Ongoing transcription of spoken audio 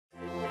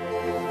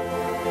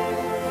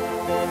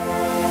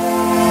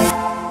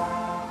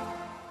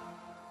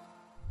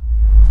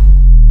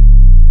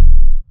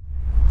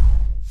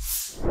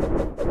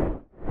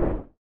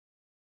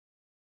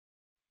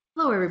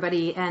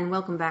everybody, and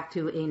welcome back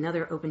to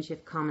another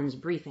OpenShift Commons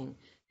briefing.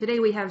 Today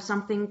we have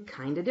something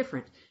kind of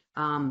different,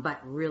 but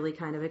really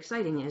kind of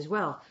exciting as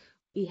well.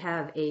 We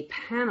have a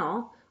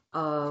panel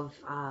of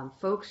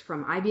folks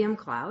from IBM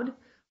Cloud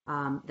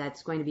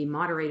that's going to be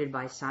moderated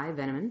by Sai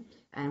Vennam,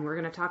 and we're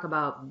going to talk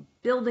about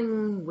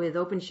building with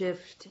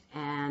OpenShift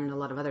and a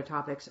lot of other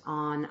topics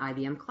on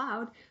IBM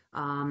Cloud.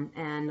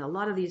 And a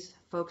lot of these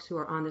folks who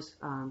are on this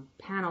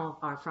panel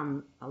are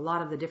from a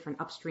lot of the different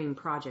upstream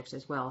projects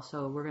as well.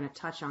 So we're going to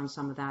touch on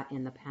some of that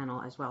in the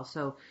panel as well.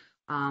 So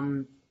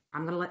I'm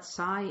going to let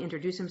Sai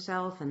introduce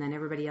himself and then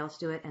everybody else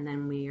do it. And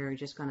then we are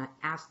just going to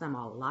ask them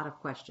a lot of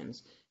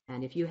questions.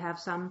 And if you have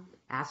some,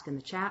 ask in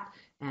the chat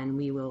and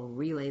we will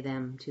relay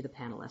them to the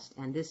panelists.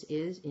 And this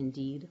is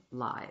indeed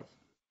live.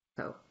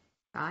 So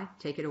Sai,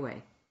 take it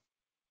away.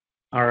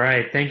 All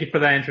right. Thank you for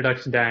that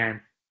introduction, Diane.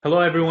 Hello,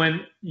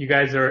 everyone. You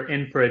guys are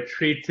in for a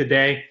treat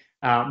today.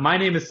 My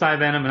name is Sai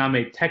Vennam, and I'm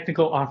a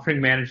technical offering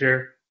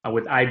manager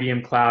with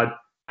IBM Cloud.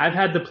 I've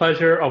had the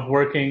pleasure of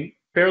working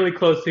fairly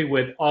closely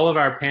with all of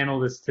our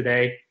panelists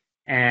today,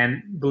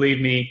 and believe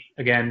me,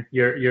 again,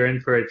 you're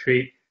in for a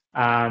treat.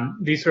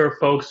 These are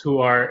folks who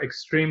are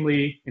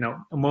extremely,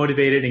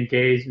 motivated,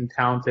 engaged, and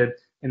talented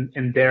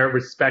in their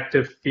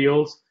respective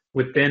fields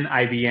within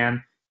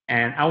IBM.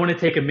 And I want to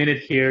take a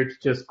minute here to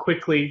just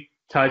quickly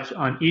touch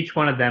on each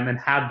one of them and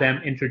have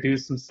them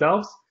introduce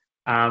themselves.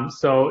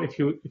 So if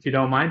you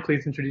don't mind,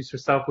 please introduce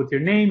yourself with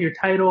your name, your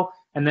title,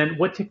 and then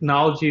what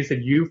technologies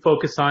that you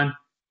focus on, and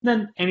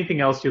then anything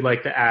else you'd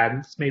like to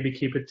add. Just maybe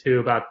keep it to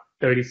about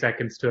 30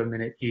 seconds to a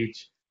minute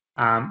each.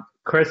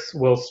 Chris,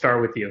 we'll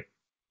start with you.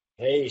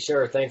 Hey,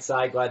 sure. Thanks,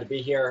 Sai. Glad to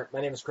be here.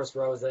 My name is Chris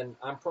Rosen.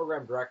 I'm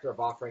Program Director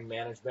of Offering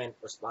Management,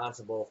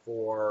 responsible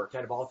for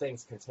kind of all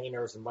things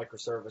containers and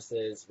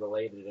microservices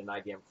related in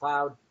IBM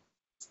Cloud.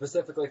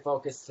 Specifically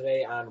focused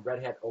today on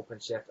Red Hat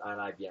OpenShift on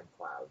IBM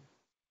Cloud.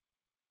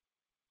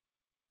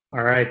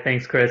 All right,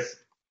 thanks, Chris.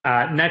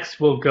 Next,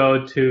 we'll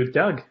go to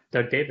Doug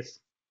Davis.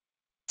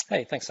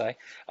 Hey, thanks, Sai.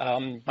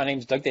 My name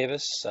is Doug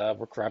Davis.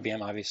 Work for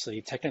IBM,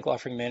 obviously. Technical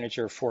Offering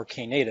Manager for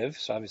Knative.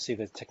 So obviously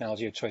the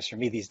technology of choice for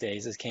me these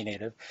days is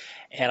Knative.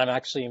 And I'm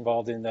actually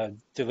involved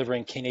in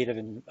delivering Knative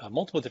in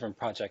multiple different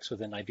projects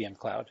within IBM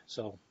Cloud.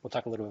 So we'll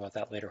talk a little bit about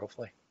that later,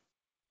 hopefully.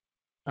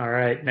 All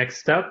right,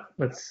 next up,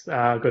 let's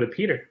go to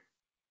Peter.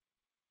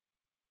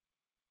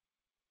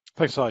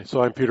 Thanks, Sai.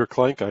 So I'm Peter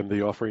Klenk. I'm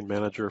the offering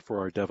manager for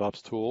our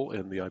DevOps tool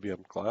in the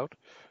IBM Cloud.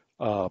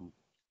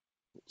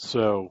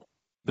 So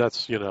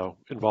that's,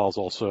 involves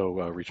also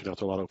reaching out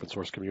to a lot of open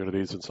source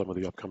communities and some of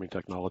the upcoming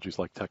technologies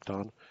like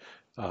Tekton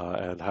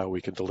and how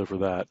we can deliver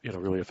that,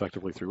 really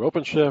effectively through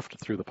OpenShift,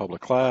 through the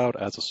public cloud,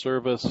 as a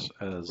service,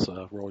 as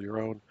roll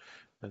your own.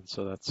 And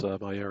so that's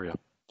my area.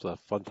 It's a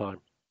fun time.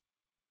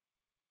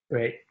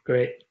 Great.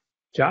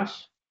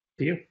 Josh,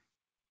 to you.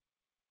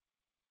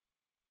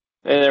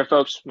 Hey there,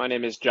 folks. My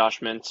name is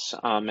Josh Mintz.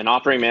 I'm an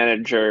offering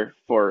manager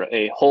for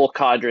a whole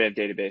cadre of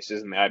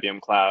databases in the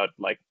IBM Cloud,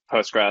 like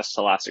Postgres,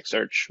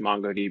 Elasticsearch,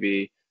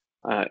 MongoDB,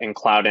 and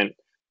Cloudant.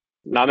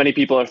 Not many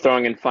people are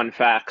throwing in fun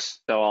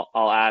facts, so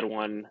I'll add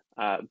one.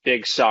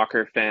 Big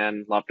soccer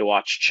fan, love to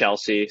watch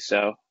Chelsea.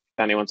 So if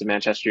anyone's a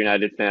Manchester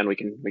United fan, we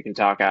can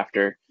talk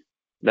after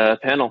the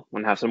panel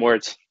and have some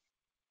words.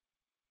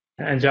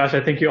 And Josh, I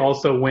think you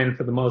also win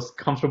for the most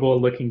comfortable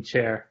looking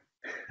chair.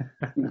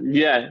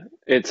 Yeah,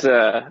 it's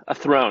a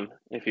throne,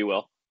 if you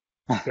will.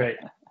 Great.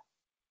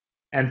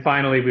 And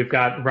finally, we've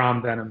got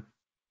Ram Vennam.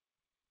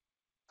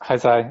 Hi,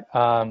 Sai.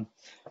 I'm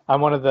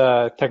one of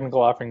the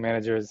technical offering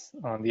managers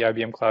on the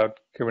IBM Cloud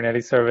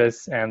Kubernetes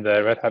service and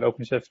the Red Hat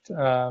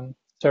OpenShift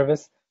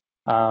service.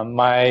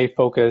 My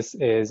focus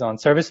is on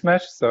service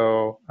mesh,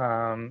 so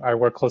I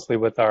work closely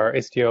with our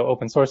Istio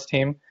open source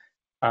team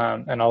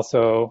and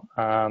also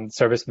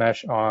service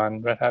mesh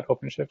on Red Hat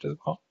OpenShift as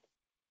well.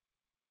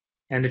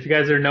 And if you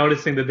guys are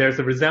noticing that there's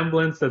a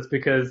resemblance, that's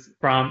because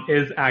Ram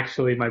is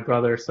actually my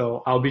brother,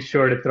 so I'll be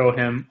sure to throw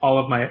him all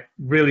of my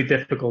really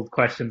difficult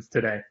questions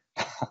today.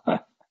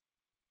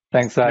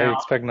 Thanks, I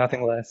expect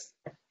nothing less.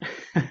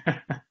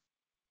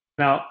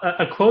 Now,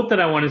 a quote that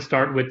I want to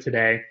start with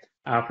today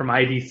from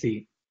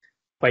IDC.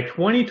 By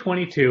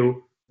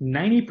 2022,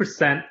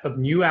 90% of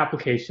new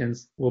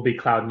applications will be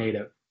cloud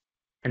native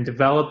and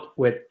developed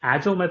with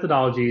agile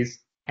methodologies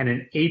and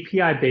an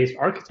API-based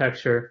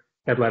architecture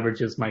that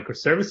leverages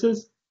microservices,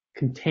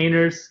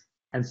 containers,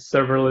 and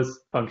serverless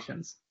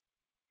functions.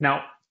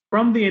 Now,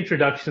 from the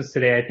introductions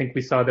today, I think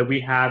we saw that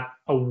we have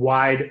a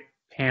wide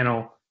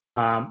panel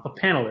of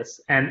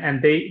panelists,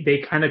 and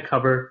they kind of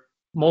cover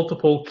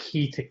multiple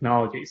key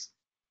technologies.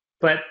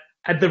 But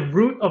at the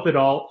root of it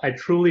all, I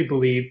truly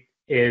believe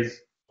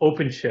is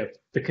OpenShift,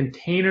 the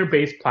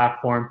container-based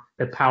platform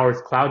that powers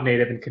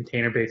cloud-native and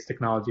container-based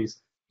technologies.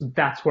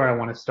 That's where I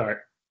want to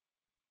start.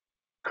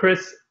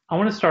 Chris, I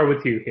want to start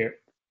with you here.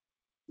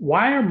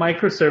 Why are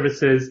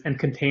microservices and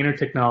container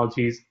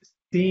technologies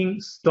seeing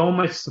so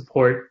much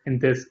support in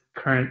this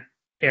current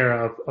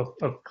era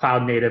of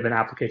cloud native and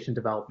application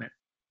development?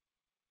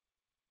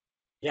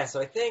 Yeah,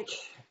 so I think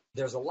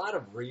there's a lot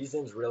of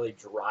reasons really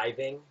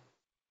driving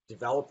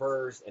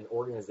developers and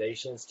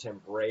organizations to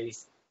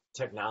embrace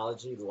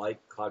technology like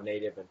cloud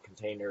native and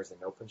containers and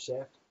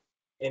OpenShift.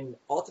 And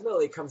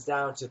ultimately, it comes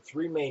down to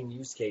three main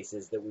use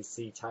cases that we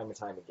see time and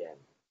time again.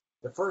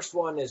 The first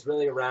one is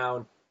really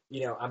around,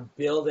 I'm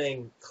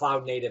building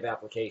cloud native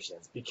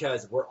applications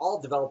because we're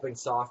all developing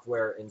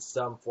software in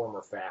some form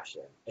or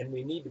fashion, and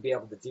we need to be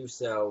able to do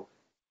so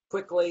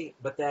quickly,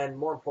 but then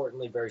more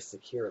importantly, very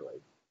securely.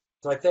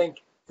 So I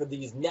think for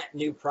these net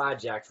new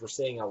projects, we're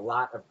seeing a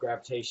lot of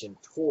gravitation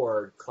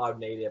toward cloud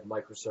native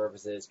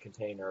microservices,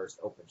 containers,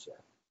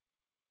 OpenShift.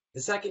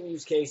 The second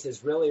use case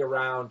is really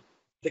around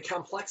the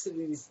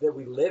complexities that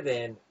we live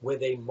in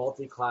with a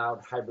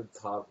multi-cloud, hybrid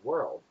cloud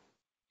world.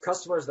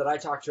 Customers that I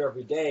talk to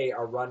every day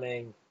are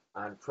running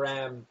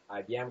on-prem,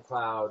 IBM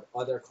Cloud,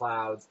 other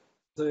clouds,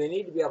 so they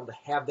need to be able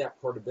to have that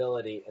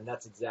portability, and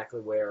that's exactly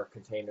where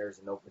containers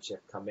and OpenShift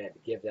come in, to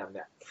give them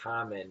that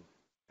common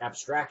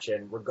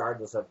abstraction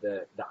regardless of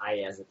the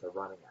IaaS that they're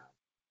running on.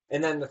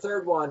 And then the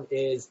third one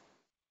is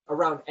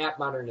around app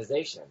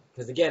modernization,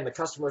 because again, the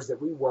customers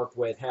that we work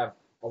with have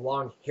a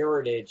long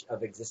heritage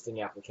of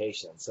existing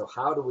applications. So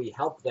how do we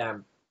help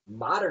them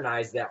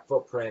modernize that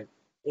footprint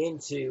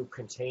into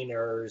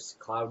containers,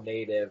 cloud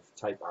native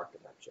type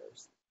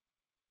architectures?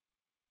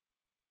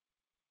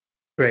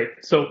 Great.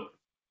 So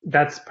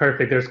that's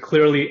perfect. There's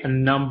clearly a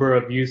number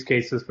of use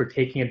cases for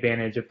taking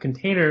advantage of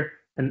container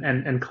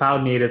and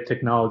cloud native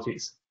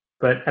technologies.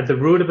 But at the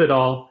root of it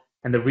all,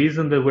 and the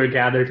reason that we're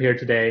gathered here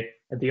today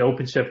at the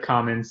OpenShift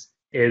Commons,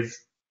 is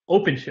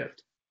OpenShift.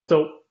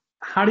 So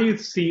how do you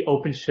see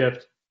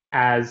OpenShift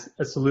as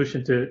a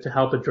solution to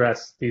help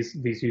address these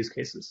use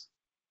cases?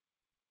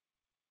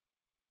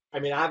 I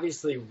mean,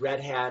 obviously,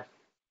 Red Hat,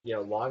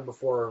 long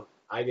before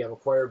IBM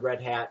acquired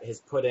Red Hat, has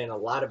put in a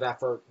lot of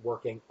effort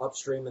working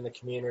upstream in the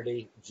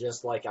community,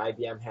 just like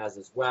IBM has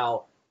as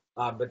well.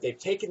 But they've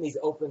taken these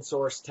open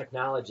source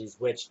technologies,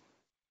 which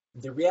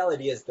the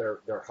reality is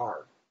they're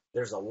hard.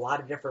 There's a lot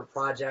of different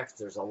projects.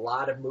 There's a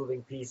lot of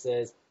moving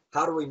pieces.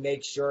 How do we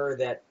make sure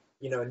that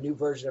a new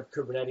version of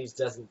Kubernetes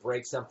doesn't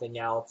break something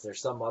else, or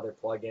some other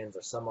plugins,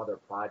 or some other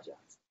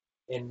projects?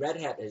 And Red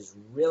Hat is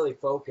really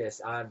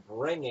focused on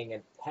bringing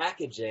and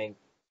packaging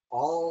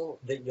all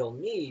that you'll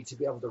need to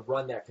be able to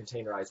run that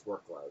containerized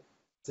workload.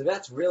 So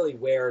that's really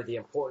where the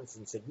importance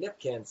and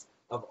significance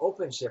of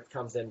OpenShift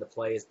comes into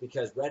play, is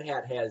because Red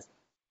Hat has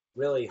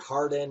really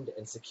hardened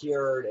and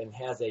secured and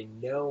has a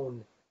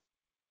known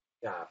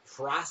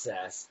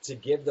process to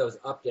give those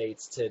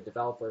updates to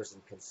developers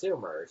and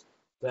consumers.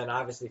 Then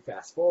obviously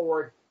fast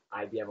forward,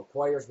 IBM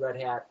acquires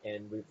Red Hat,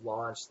 and we've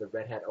launched the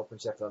Red Hat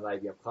OpenShift on the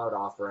IBM Cloud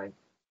offering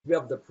to be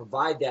able to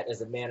provide that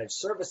as a managed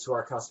service to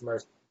our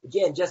customers.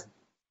 Again, just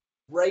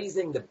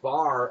raising the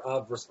bar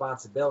of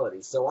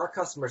responsibility. So our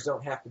customers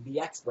don't have to be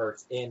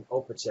experts in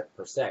OpenShift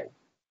per se.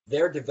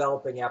 They're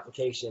developing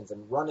applications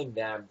and running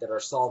them that are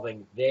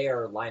solving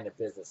their line of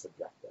business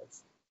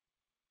objectives.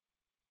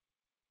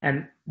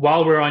 And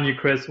while we're on you,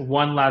 Chris,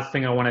 one last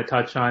thing I want to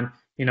touch on.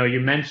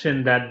 You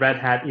mentioned that Red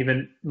Hat,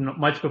 even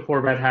much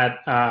before Red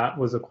Hat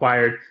was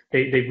acquired,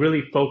 they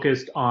really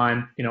focused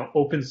on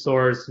open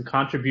source and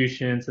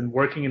contributions and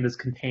working in this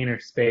container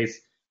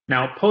space.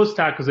 Now,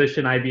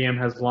 post-acquisition, IBM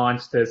has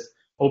launched this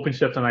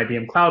OpenShift on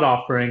IBM Cloud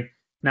offering.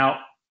 Now,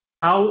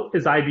 how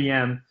is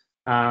IBM,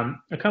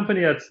 a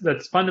company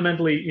that's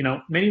fundamentally,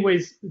 many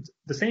ways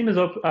the same as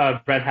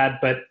Red Hat,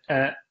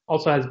 but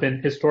also has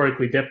been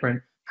historically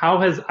different? How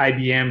has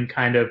IBM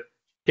kind of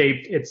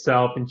shaped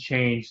itself and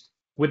changed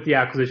with the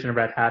acquisition of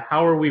Red Hat?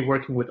 How are we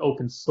working with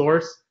open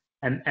source,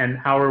 and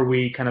how are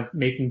we kind of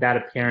making that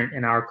apparent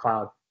in our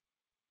cloud?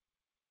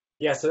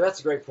 Yeah, so that's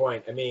a great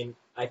point. I mean,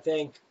 I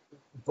think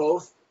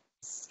both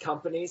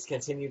companies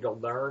continue to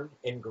learn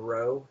and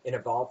grow and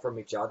evolve from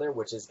each other,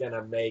 which is going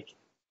to make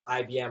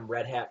IBM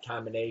Red Hat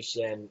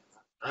combination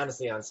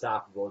honestly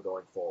unstoppable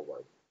going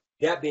forward.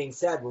 That being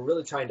said, we're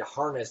really trying to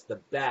harness the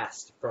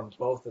best from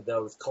both of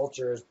those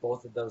cultures,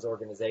 both of those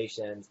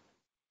organizations.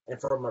 And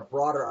from a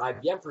broader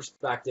IBM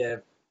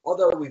perspective,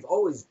 although we've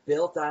always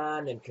built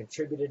on and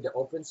contributed to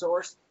open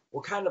source,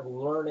 we're kind of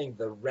learning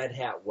the Red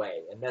Hat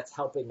way, and that's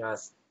helping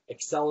us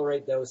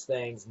accelerate those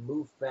things,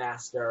 move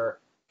faster,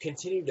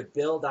 continue to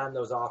build on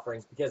those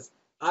offerings, because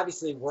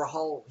obviously we're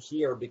all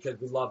here because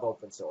we love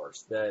open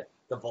source. The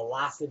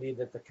velocity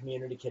that the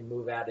community can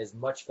move at is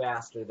much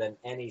faster than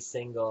any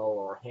single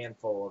or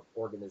handful of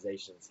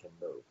organizations can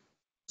move.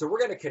 So we're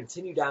going to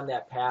continue down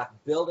that path,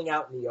 building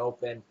out in the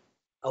open,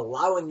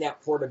 allowing that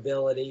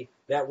portability.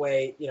 That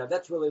way,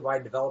 that's really why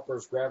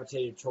developers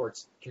gravitated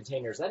towards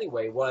containers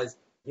anyway, was,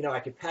 I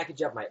could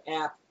package up my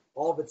app,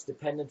 all of its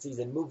dependencies,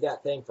 and move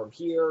that thing from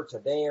here to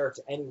there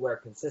to anywhere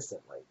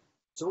consistently.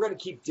 So we're going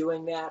to keep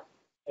doing that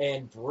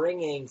and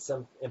bringing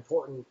some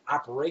important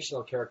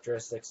operational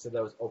characteristics to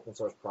those open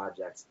source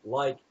projects,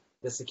 like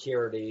the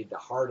security, the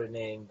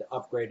hardening, the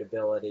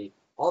upgradability,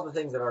 all the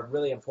things that are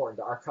really important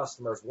to our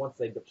customers. Once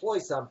they deploy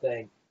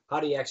something, how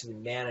do you actually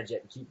manage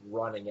it and keep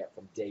running it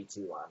from day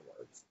 2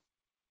 onwards?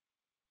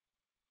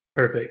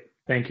 Perfect.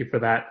 Thank you for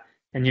that.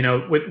 And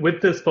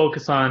with this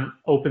focus on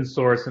open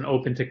source and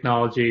open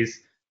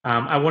technologies,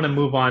 I want to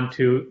move on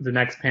to the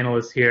next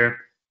panelist here.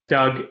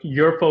 Doug,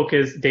 your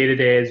focus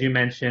day-to-day, as you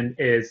mentioned,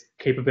 is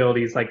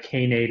capabilities like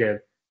Knative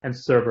and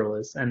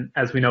serverless. And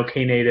as we know,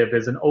 Knative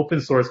is an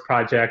open source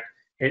project.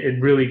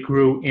 It really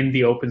grew in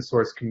the open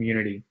source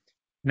community.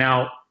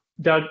 Now,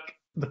 Doug,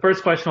 the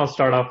first question I'll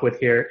start off with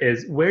here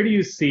is, where do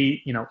you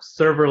see,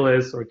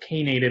 serverless or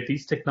Knative,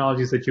 these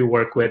technologies that you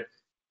work with,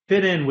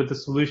 fit in with the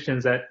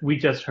solutions that we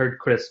just heard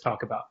Chris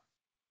talk about?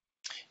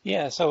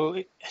 Yeah, so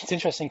it's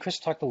interesting. Chris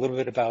talked a little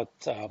bit about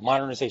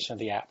modernization of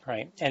the app,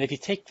 right? And if you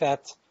take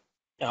that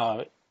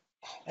at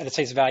its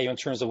face value in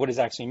terms of what it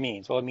actually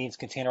means, well, it means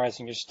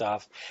containerizing your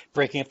stuff,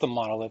 breaking up the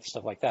monolith,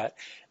 stuff like that.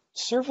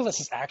 Serverless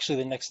is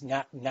actually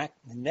the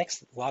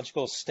next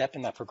logical step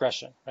in that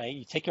progression, right?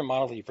 You take your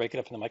monolith, you break it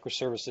up into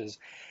microservices,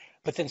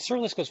 but then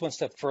serverless goes one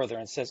step further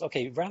and says,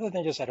 okay, rather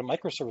than just at a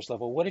microservice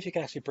level, what if you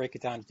can actually break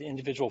it down into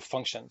individual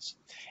functions?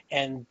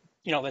 And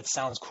that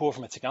sounds cool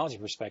from a technology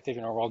perspective.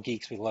 We're all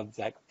geeks. We love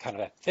that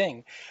kind of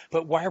thing.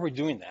 But why are we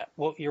doing that?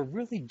 Well, you're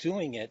really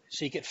doing it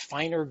so you get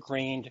finer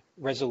grained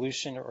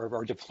resolution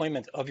or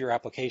deployment of your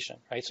application,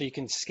 right? So you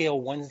can scale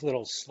one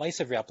little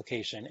slice of your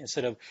application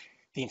instead of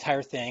the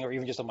entire thing, or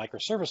even just a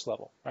microservice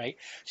level, right?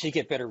 So you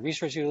get better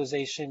resource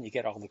utilization, you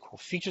get all the cool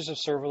features of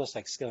serverless,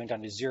 like scaling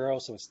down to zero,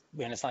 so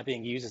when it's not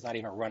being used, it's not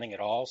even running at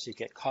all, so you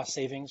get cost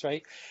savings,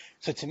 right?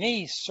 So to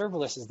me,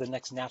 serverless is the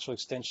next natural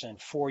extension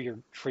for your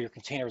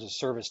container as a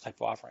service type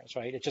of offerings,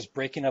 right? It's just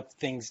breaking up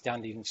things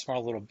down to even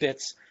smaller little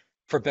bits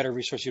for better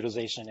resource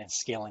utilization and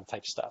scaling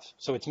type stuff.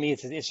 So to me,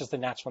 it's just the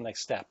natural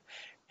next step.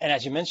 And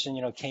as you mentioned,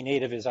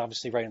 Knative is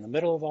obviously right in the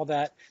middle of all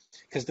that,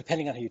 because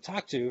depending on who you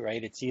talk to,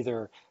 right, it's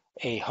either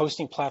a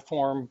hosting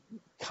platform,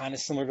 kind of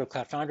similar to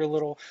Cloud Foundry a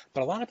little,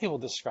 but a lot of people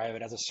describe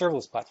it as a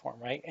serverless platform,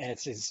 right? And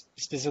it's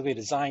specifically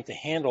designed to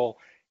handle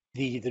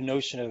the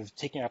notion of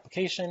taking your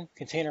application,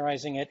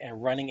 containerizing it,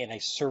 and running in a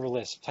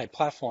serverless type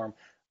platform,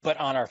 but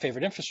on our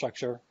favorite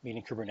infrastructure,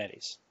 meaning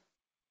Kubernetes.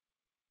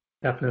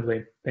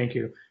 Definitely. Thank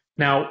you.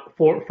 Now,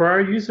 for our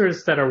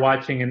users that are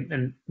watching,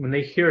 and when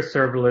they hear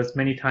serverless,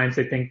 many times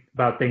they think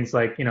about things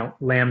like,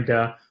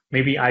 Lambda,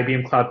 maybe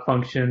IBM Cloud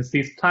Functions,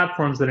 these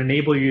platforms that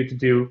enable you to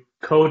do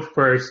code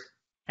first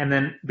and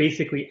then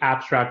basically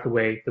abstract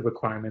away the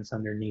requirements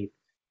underneath.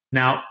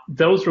 Now,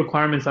 those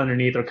requirements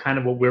underneath are kind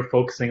of what we're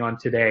focusing on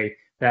today,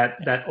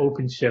 that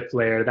OpenShift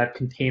layer, that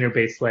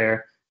container-based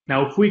layer.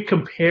 Now, if we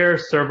compare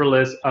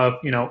serverless of,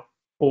 4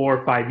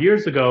 or 5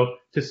 years ago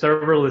to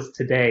serverless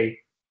today,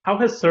 how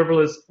has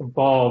serverless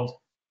evolved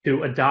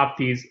to adopt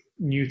these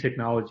new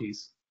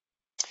technologies?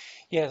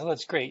 Yeah, so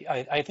that's great.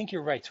 I think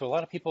you're right. To a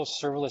lot of people,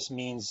 serverless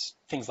means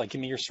things like,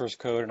 give me your source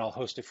code and I'll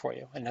host it for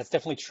you. And that's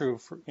definitely true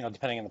for,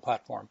 depending on the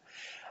platform.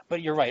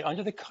 But you're right.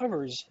 Under the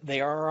covers,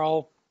 they are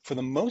all, for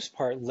the most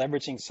part,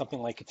 leveraging something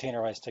like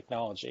containerized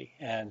technology.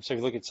 And so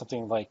you look at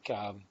something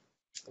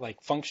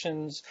like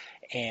Functions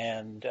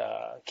and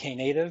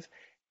Knative,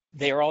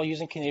 they are all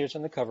using Knatives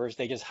on the covers.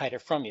 They just hide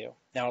it from you.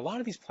 Now, a lot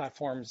of these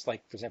platforms,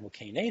 like, for example,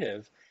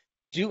 Knative,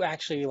 do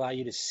actually allow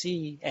you to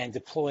see and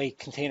deploy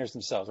containers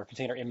themselves or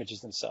container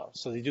images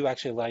themselves. So they do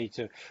actually allow you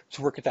to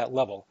work at that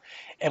level.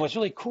 And what's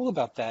really cool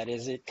about that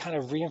is it kind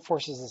of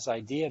reinforces this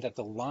idea that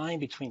the line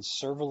between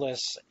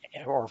serverless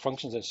or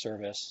functions as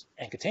service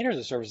and containers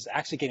as service is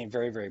actually getting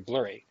very, very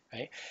blurry,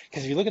 right?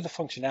 Because if you look at the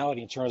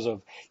functionality in terms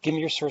of give me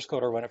your source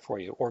code, I'll run it for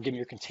you, or give me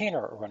your container,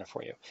 or run it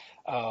for you,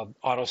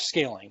 auto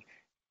scaling,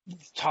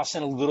 toss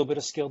in a little bit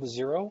of scale to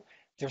zero,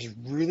 there's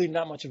really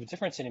not much of a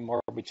difference anymore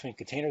between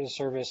container as a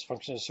service,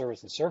 function as a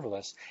service, and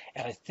serverless.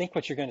 And I think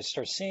what you're going to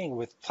start seeing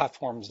with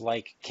platforms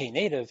like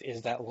Knative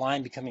is that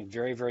line becoming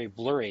very, very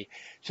blurry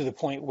to the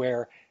point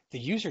where the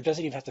user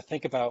doesn't even have to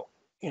think about,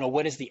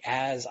 what is the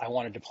as I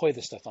want to deploy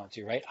this stuff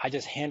onto, right? I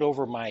just hand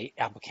over my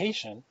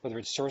application, whether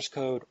it's source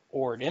code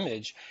or an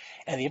image,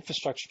 and the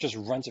infrastructure just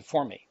runs it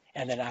for me.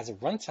 And then as a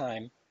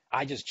runtime,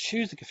 I just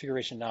choose the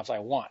configuration knobs I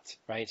want,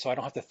 right? So I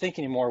don't have to think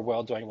anymore,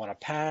 well, do I want a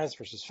PaaS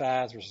versus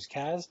FAS versus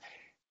CAS?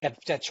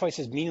 That choice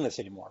is meaningless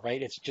anymore,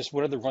 right? It's just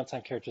what are the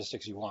runtime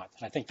characteristics you want.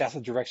 And I think that's the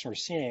direction we're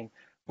seeing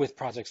with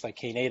projects like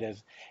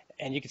Knative.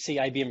 And you can see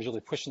IBM is really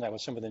pushing that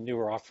with some of the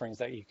newer offerings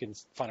that you can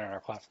find on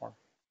our platform.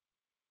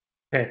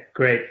 Okay,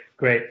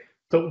 great.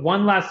 So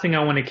one last thing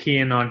I want to key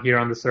in on here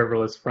on the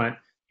serverless front.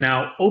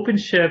 Now,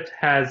 OpenShift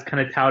has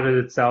kind of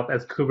touted itself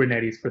as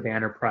Kubernetes for the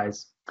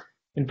enterprise.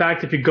 In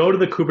fact, if you go to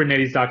the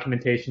Kubernetes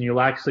documentation,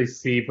 you'll actually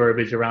see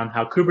verbiage around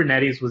how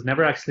Kubernetes was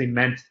never actually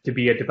meant to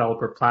be a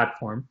developer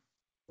platform.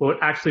 Well, it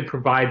actually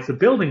provides the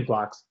building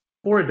blocks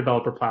for a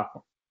developer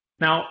platform.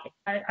 Now,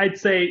 I'd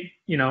say,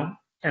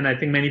 and I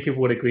think many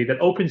people would agree that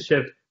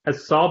OpenShift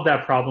has solved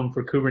that problem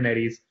for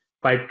Kubernetes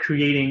by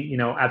creating,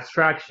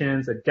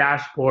 abstractions, a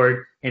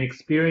dashboard, an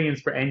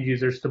experience for end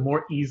users to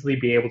more easily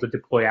be able to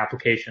deploy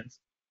applications.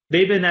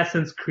 They've, in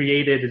essence,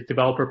 created a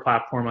developer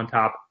platform on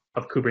top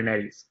of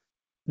Kubernetes.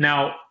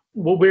 Now,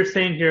 what we're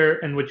saying here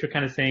and what you're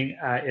kind of saying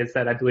is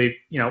that I believe,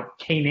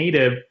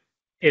 Knative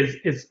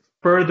is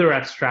further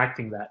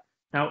abstracting that.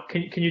 Now,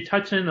 can you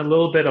touch in a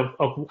little bit of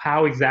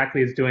how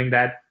exactly it's doing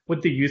that,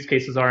 what the use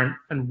cases are,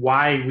 and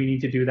why we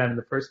need to do that in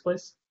the first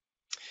place?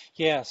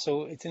 Yeah,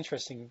 so it's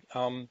interesting.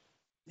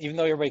 Even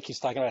though everybody keeps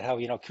talking about how,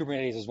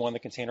 Kubernetes has won the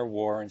container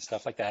war and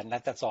stuff like that, and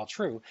that's all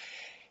true.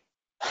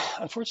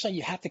 Unfortunately,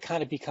 you have to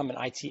kind of become an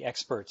IT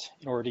expert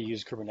in order to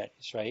use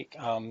Kubernetes, right?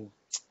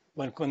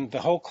 When the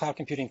whole cloud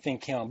computing thing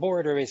came on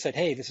board, everybody said,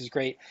 hey, this is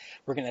great.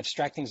 We're going to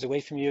abstract things away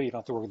from you. You don't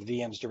have to work with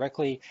VMs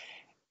directly.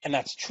 And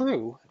that's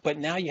true, but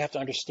now you have to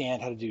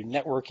understand how to do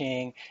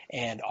networking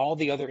and all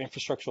the other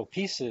infrastructural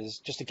pieces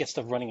just to get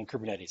stuff running in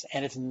Kubernetes.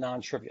 And it's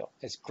non-trivial.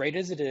 As great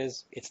as it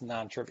is, it's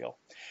non-trivial.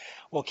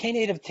 Well,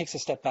 Knative takes a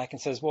step back and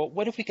says, well,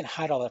 what if we can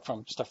hide all that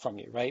stuff from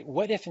you, right?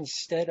 What if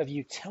instead of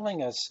you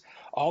telling us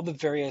all the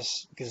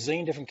various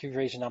gazillion different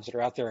configuration knobs that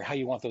are out there, how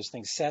you want those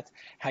things set,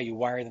 how you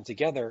wire them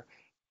together,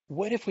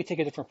 what if we take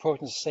a different approach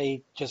and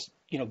say, just,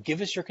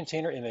 give us your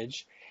container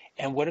image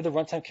and what are the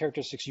runtime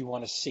characteristics you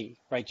want to see,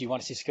 right? Do you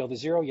want to see scale to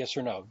 0? Yes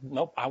or no?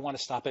 Nope, I want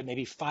to stop at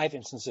maybe 5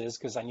 instances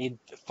because I need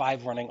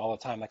 5 running all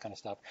the time, that kind of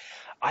stuff.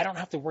 I don't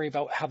have to worry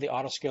about how the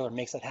autoscaler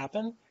makes that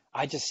happen.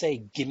 I just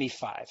say, give me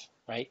 5,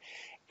 right?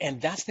 And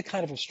that's the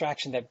kind of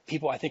abstraction that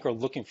people, I think, are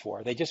looking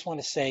for. They just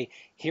want to say,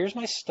 here's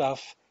my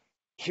stuff.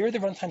 Here are the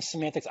runtime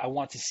semantics I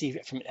want to see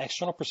from an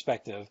external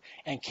perspective.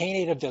 And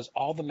Knative does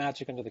all the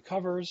magic under the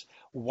covers,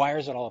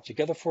 wires it all up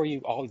together for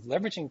you, all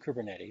leveraging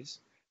Kubernetes,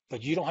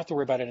 but you don't have to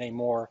worry about it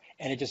anymore.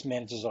 And it just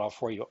manages it all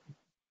for you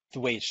the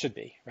way it should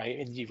be, right?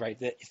 And you're right.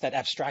 It's that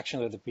abstraction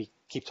that we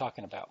keep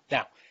talking about.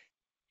 Now,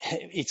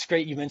 it's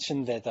great you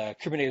mentioned that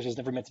Kubernetes was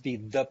never meant to be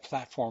the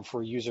platform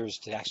for users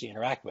to actually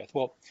interact with.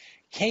 Well,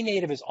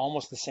 Knative is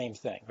almost the same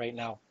thing right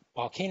now.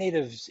 While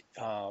Knative's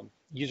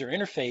user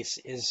interface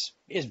is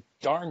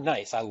darn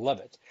nice, I love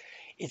it.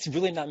 It's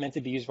really not meant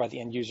to be used by the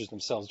end users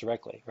themselves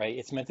directly, right?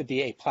 It's meant to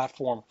be a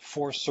platform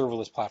for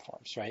serverless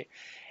platforms, right?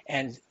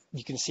 And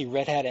you can see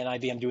Red Hat and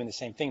IBM doing the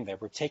same thing there.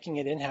 We're taking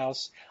it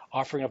in-house,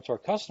 offering it up to our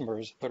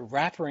customers, but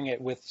wrapping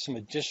it with some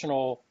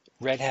additional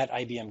Red Hat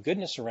IBM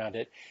goodness around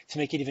it to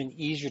make it even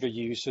easier to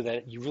use so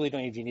that you really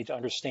don't even need to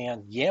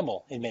understand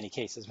YAML in many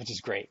cases, which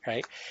is great,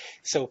 right?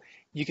 So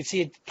you can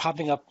see it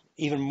popping up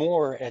even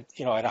more at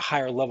a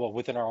higher level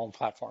within our own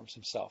platforms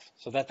themselves.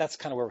 So that's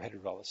kind of where we're headed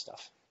with all this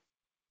stuff.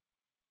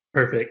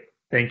 Perfect.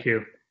 Thank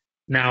you.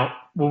 Now,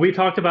 what we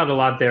talked about a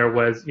lot there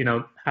was,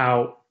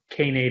 how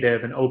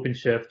Knative and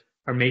OpenShift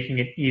are making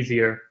it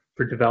easier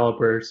for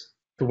developers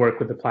to work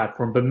with the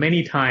platform. But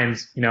many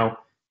times,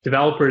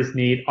 developers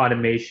need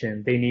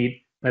automation. They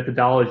need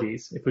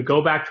methodologies. If we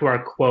go back to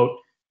our quote,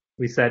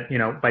 we said,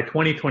 by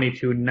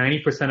 2022,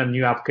 90% of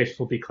new applications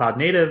will be cloud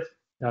native, ...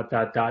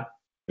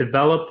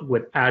 developed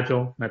with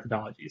agile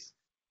methodologies.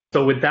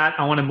 So with that,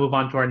 I want to move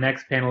on to our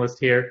next panelist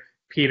here,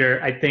 Peter.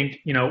 I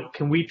think,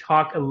 can we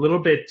talk a little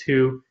bit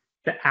to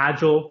the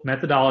agile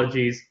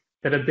methodologies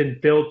that have been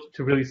built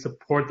to really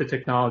support the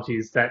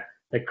technologies that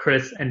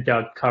Chris and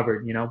Doug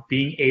covered,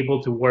 being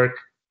able to work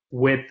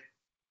with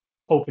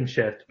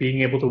OpenShift,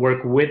 being able to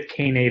work with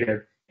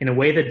Knative in a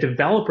way that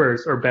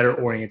developers are better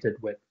oriented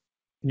with.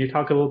 Can you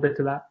talk a little bit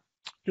to that?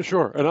 Yeah,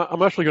 sure. And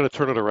I'm actually going to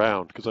turn it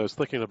around because I was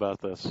thinking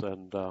about this,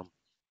 and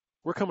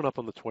we're coming up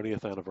on the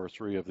 20th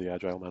anniversary of the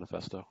Agile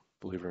Manifesto,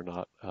 believe it or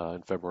not,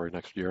 in February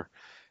next year.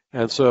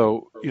 And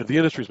so, the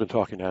industry's been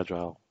talking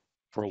Agile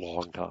for a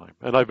long time,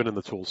 and I've been in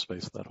the tools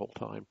space that whole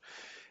time.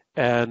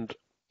 And,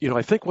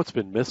 I think what's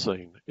been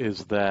missing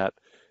is that,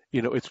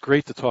 it's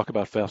great to talk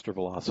about faster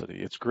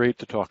velocity. It's great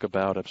to talk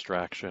about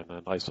abstraction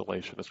and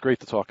isolation. It's great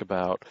to talk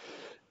about,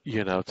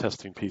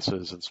 testing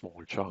pieces in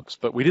smaller chunks.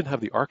 But we didn't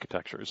have the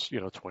architectures,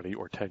 20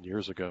 or 10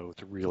 years ago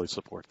to really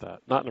support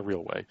that. Not in a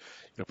real way.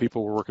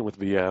 People were working with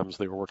VMs.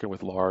 They were working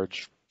with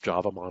large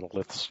Java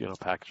monoliths,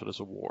 packaged as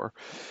a war.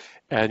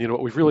 And,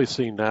 what we've really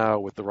seen now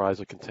with the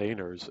rise of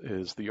containers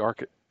is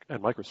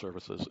and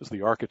microservices is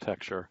the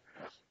architecture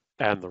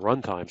and the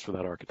runtimes for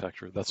that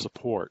architecture that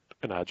support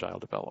an agile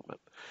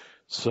development.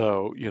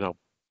 So,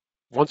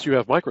 once you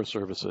have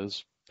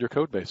microservices, your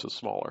code base is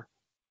smaller.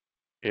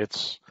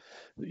 It's,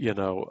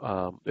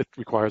 it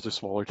requires a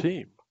smaller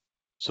team.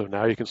 So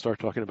now you can start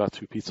talking about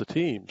two-pizza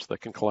teams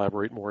that can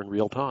collaborate more in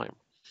real time.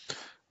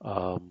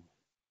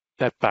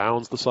 That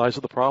bounds the size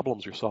of the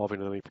problems you're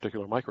solving in any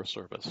particular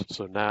microservice.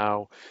 So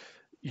now,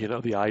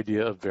 the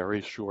idea of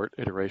very short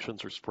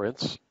iterations or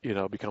sprints,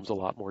 becomes a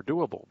lot more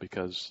doable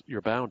because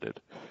you're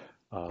bounded.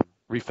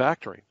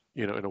 Refactoring,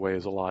 in a way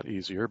is a lot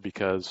easier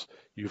because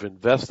you've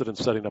invested in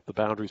setting up the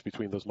boundaries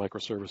between those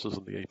microservices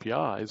and the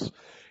APIs,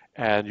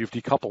 and you've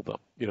decoupled them,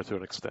 to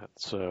an extent.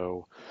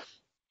 So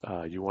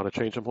you want to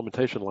change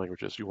implementation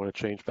languages. You want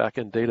to change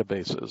backend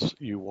databases.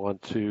 You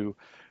want to,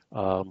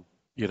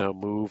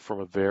 move from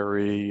a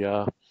very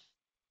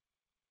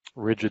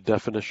rigid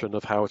definition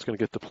of how it's going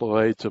to get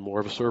deployed to more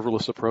of a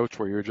serverless approach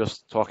where you're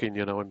just talking,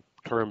 in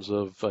terms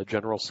of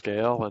general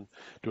scale and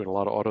doing a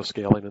lot of auto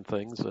scaling and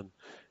things and,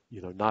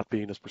 not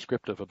being as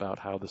prescriptive about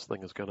how this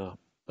thing is going to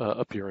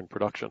appear in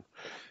production.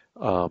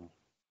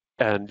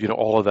 And,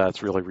 all of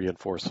that's really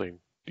reinforcing,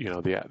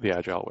 the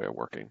agile way of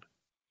working.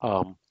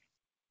 And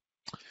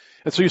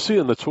so you see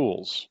in the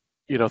tools,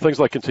 things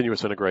like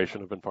continuous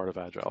integration have been part of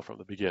Agile from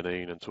the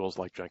beginning, and tools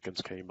like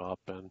Jenkins came up,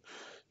 and,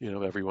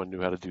 everyone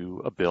knew how to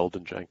do a build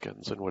in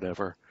Jenkins and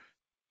whatever.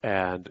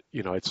 And,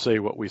 I'd say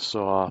what we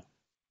saw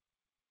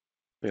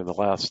in the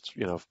last,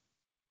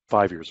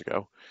 5 years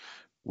ago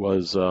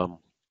was, the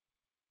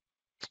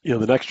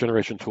next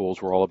generation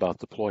tools were all about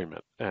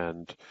deployment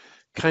and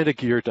kind of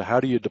geared to how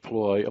do you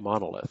deploy a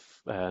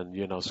monolith and,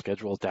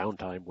 schedule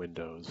downtime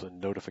windows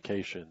and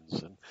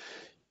notifications and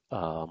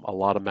a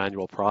lot of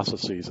manual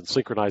processes and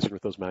synchronizing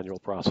with those manual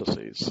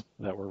processes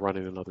that were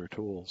running in other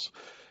tools.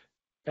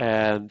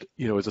 And,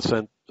 it's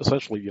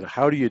essentially,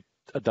 how do you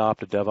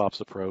adopt a DevOps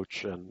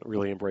approach and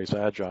really embrace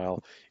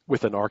Agile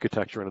with an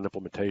architecture and an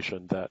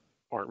implementation that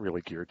aren't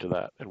really geared to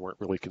that and weren't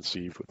really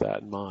conceived with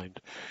that in mind.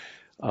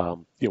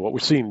 What we're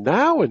seeing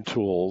now in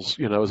tools,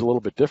 is a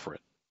little bit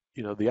different.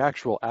 The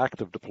actual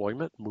act of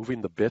deployment,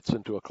 moving the bits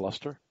into a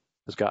cluster,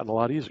 has gotten a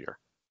lot easier.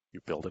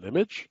 You build an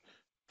image,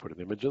 put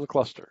an image in the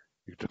cluster.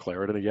 You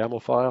declare it in a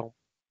YAML file.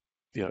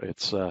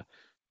 It's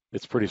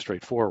pretty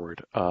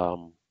straightforward.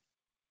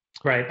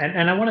 Right,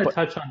 and I want to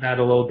touch on that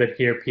a little bit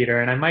here, Peter.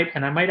 And I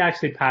might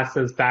actually pass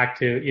this back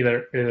to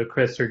either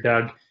Chris or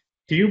Doug.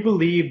 Do you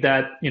believe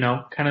that,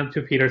 kind of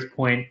to Peter's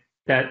point,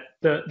 that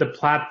the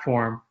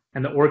platform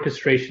and the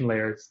orchestration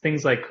layers,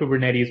 things like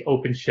Kubernetes,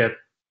 OpenShift,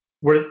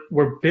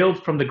 were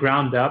built from the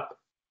ground up,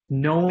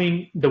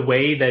 knowing the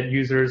way that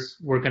users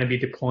were going to be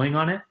deploying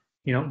on it?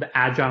 The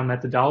agile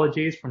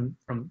methodologies from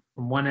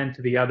one end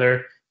to the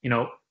other,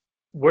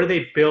 were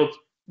they built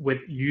with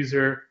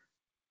users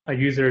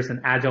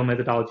and agile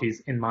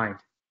methodologies in mind?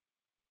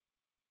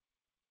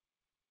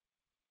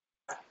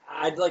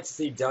 I'd like to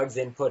see Doug's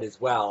input as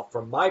well.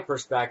 From my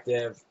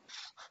perspective,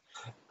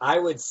 I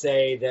would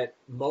say that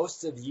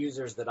most of the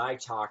users that I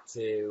talk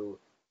to,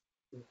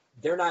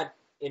 they're not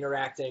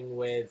interacting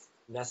with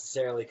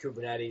necessarily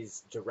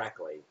Kubernetes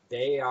directly.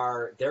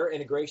 Their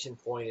integration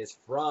point is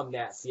from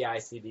that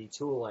CI/CD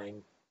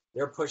tooling.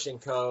 They're pushing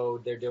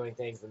code, they're doing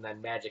things, and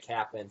then magic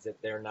happens that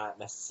they're not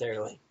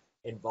necessarily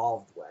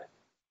involved with.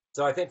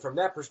 So I think from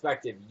that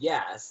perspective,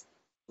 yes,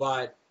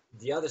 but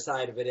the other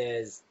side of it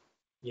is,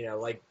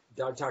 like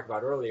Doug talked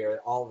about earlier,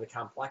 all of the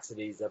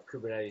complexities of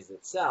Kubernetes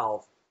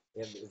itself,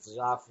 and it's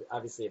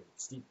obviously a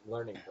steep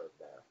learning curve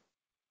there.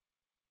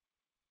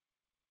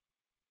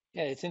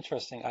 Yeah, it's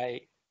interesting.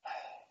 I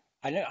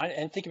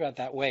didn't think about it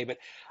that way, but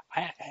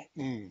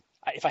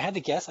if I had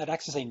to guess, I'd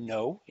actually say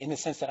no, in the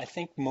sense that I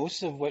think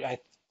most of what I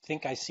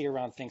think I see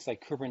around things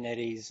like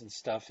Kubernetes and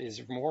stuff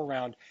is more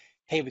around,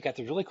 hey, we got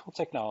the really cool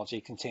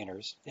technology,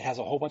 containers. It has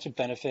a whole bunch of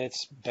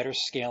benefits, better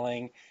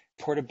scaling,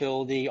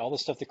 portability, all the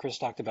stuff that Chris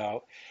talked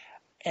about.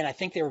 And I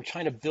think they were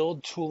trying to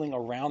build tooling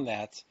around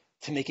that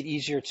to make it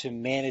easier to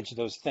manage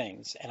those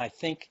things. And I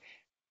think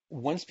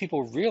once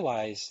people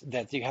realize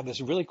that you have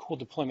this really cool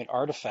deployment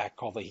artifact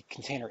called the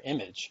container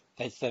image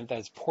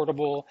that's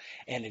portable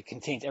and it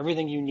contains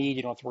everything you need,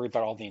 you don't have to worry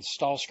about all the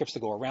install scripts that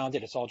go around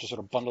it. It's all just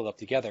sort of bundled up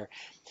together.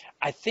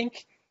 I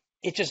think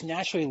it just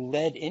naturally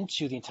led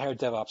into the entire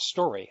DevOps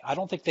story. I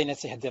don't think they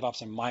necessarily had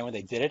DevOps in mind when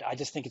they did it. I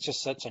just think it's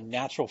just such a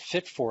natural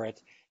fit for it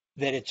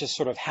that it just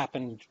sort of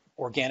happened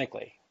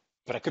organically.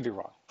 But I could be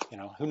wrong.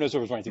 Who knows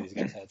what was running through these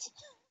guys' heads?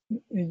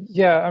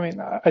 Yeah, I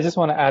mean, I just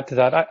want to add to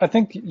that. I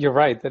think you're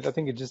right that I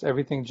think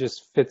everything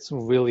just fits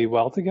really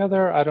well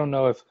together. I don't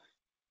know if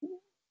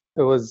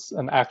it was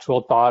an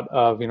actual thought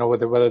of,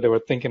 whether they were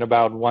thinking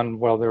about one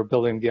while they were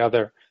building the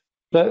other.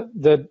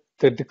 The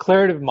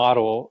declarative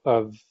model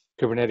of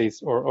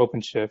Kubernetes or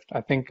OpenShift,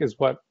 I think, is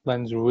what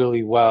lends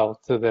really well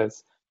to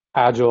this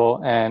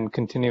agile and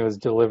continuous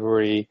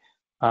delivery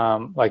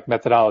like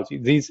methodology.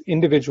 These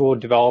individual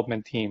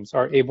development teams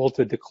are able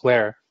to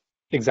declare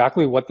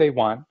exactly what they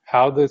want,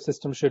 how the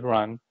system should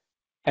run,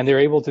 and they're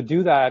able to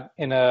do that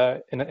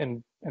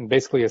in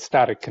basically a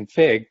static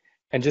config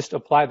and just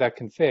apply that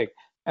config.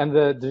 And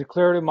the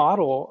declarative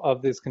model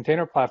of these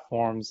container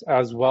platforms,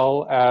 as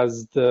well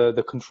as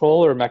the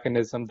controller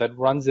mechanism that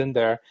runs in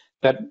there,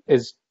 that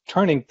is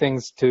turning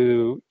things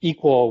to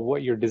equal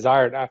what your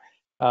desired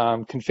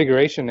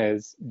configuration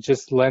is,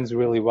 just lends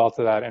really well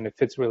to that, and it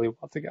fits really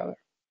well together.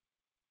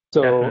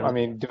 So, definitely. I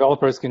mean,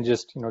 developers can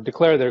just,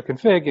 declare their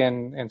config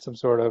in some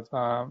sort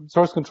of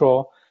source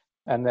control,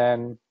 and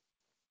then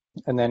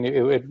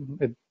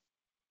it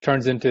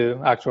turns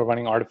into actual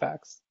running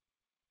artifacts.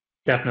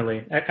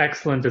 Definitely.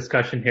 Excellent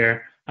discussion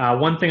here.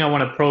 One thing I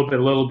want to probe a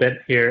little bit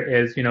here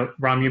is,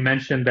 Ram, you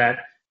mentioned that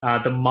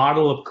the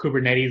model of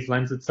Kubernetes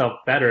lends itself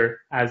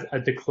better as a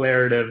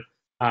declarative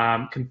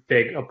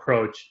config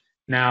approach.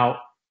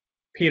 Now,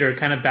 Peter,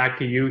 kind of back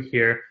to you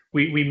here.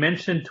 We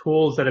mentioned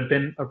tools that have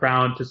been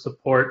around to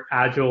support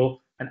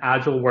agile and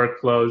agile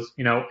workflows,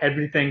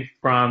 everything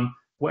from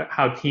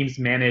how teams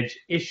manage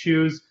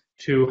issues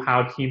to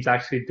how teams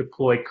actually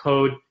deploy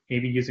code,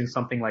 maybe using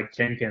something like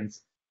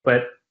Jenkins.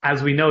 But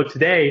as we know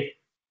today,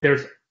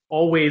 there's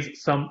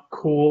always some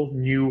cool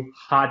new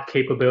hot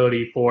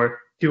capability for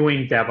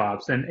doing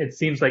DevOps. And it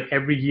seems like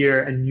every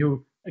year a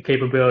new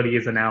capability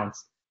is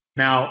announced.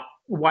 Now,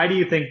 why do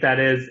you think that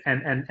is?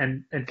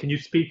 And can you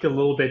speak a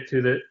little bit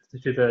to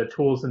the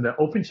tools in the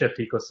OpenShift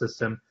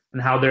ecosystem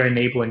and how they're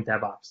enabling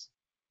DevOps?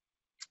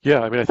 Yeah,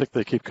 I mean, I think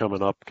they keep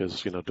coming up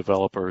because,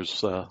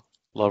 developers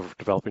love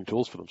developing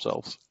tools for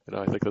themselves.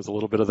 I think there's a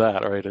little bit of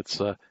that, right? It's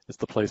the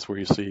place where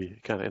you see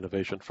kind of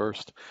innovation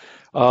first.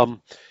 I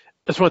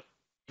just want,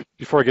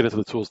 before I get into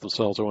the tools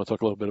themselves, I want to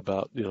talk a little bit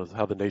about,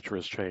 how the nature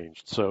has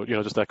changed. So,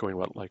 just echoing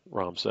what like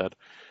Ram said,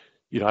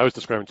 I was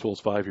describing tools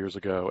 5 years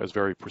ago as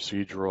very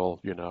procedural,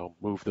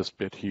 move this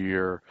bit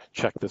here,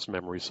 check this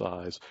memory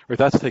size, right?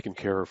 That's taken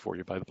care of for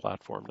you by the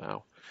platform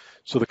now.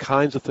 So the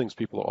kinds of things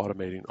people are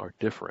automating are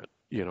different,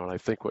 and I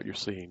think what you're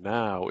seeing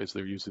now is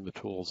they're using the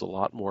tools a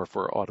lot more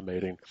for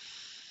automating,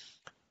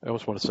 I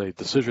almost want to say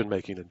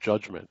decision-making and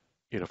judgment,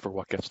 for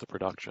what gets to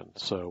production.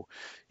 So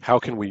how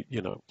can we,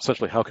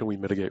 essentially how can we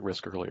mitigate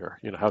risk earlier?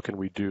 How can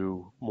we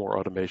do more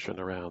automation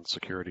around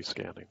security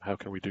scanning? How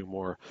can we do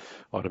more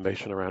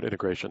automation around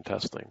integration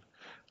testing?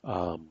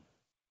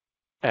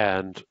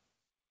 And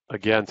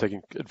again,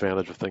 taking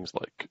advantage of things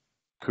like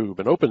Kube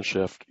and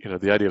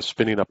OpenShift, the idea of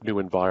spinning up new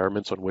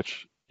environments on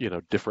which,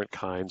 different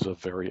kinds of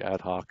very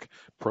ad hoc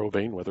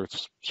probing, whether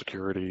it's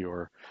security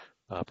or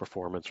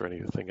performance or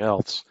anything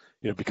else,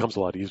 becomes a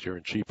lot easier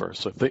and cheaper.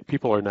 So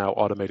people are now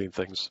automating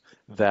things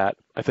that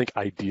I think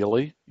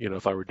ideally,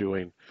 if I were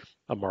doing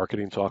a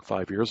marketing talk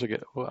 5 years ago,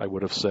 I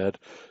would have said,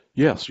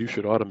 yes, you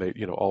should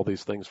automate, all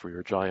these things for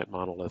your giant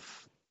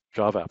monolith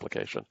Java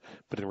application.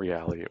 But in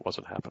reality, it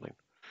wasn't happening.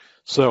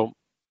 So,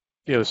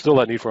 there's still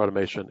that need for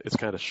automation. It's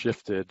kind of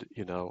shifted,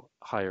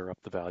 higher up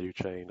the value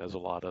chain as a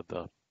lot of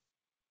the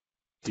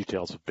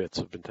details of bits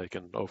have been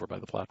taken over by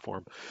the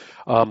platform.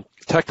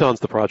 Tecton's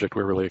the project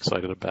we're really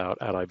excited about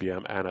at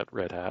IBM and at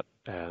Red Hat,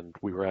 and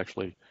we were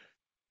actually,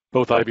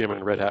 both IBM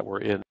and Red Hat were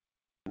in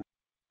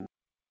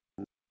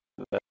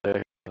that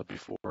day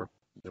before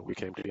we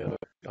came together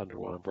under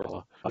one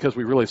umbrella, because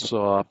we really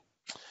saw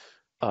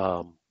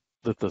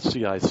that the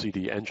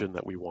CI/CD engine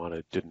that we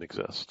wanted didn't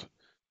exist.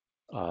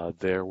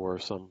 There were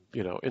some,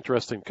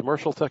 interesting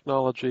commercial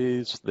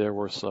technologies. There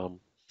were some,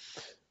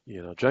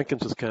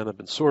 Jenkins has kind of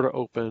been sort of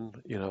open,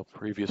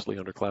 previously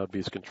under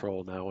Cloud-Beast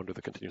control, now under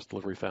the Continuous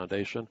Delivery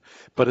Foundation.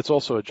 But it's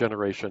also a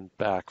generation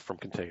back from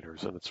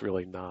containers, and it's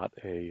really not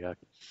a,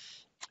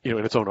 in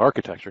its own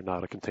architecture,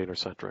 not a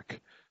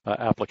container-centric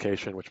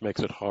application, which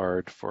makes it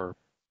hard for,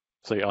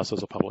 say, us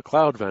as a public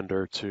cloud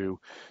vendor to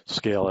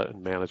scale it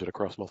and manage it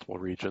across multiple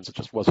regions. It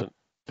just wasn't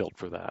built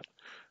for that.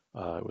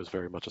 It was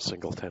very much a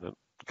single tenant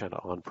kind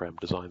of on-prem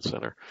design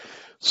center.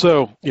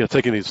 So,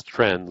 taking these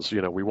trends,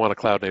 we want a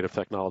cloud-native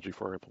technology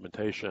for our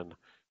implementation.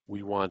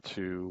 We want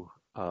to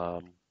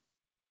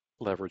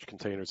leverage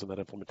containers in that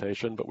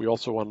implementation, but we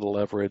also want to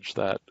leverage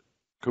that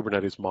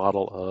Kubernetes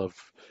model of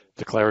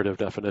declarative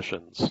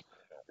definitions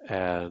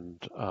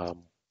and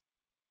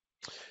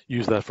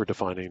use that for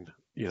defining,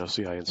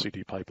 CI and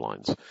CD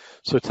pipelines.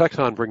 So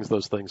Tecton brings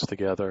those things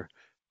together,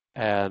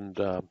 and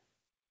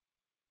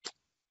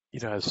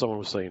as someone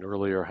was saying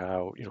earlier,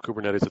 how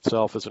Kubernetes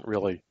itself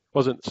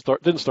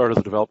didn't start as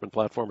a development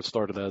platform. It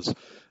started as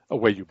a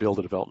way you build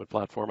a development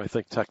platform. I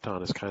think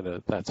Tecton is kind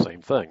of that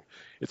same thing.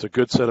 It's a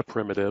good set of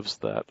primitives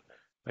that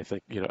I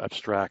think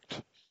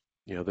abstract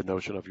the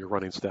notion of you're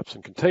running steps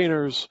in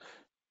containers.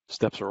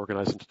 Steps are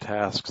organized into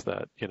tasks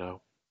that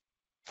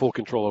full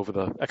control over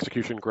the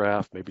execution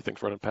graph. Maybe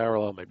things run in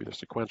parallel. Maybe they're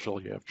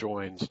sequential. You have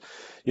joins.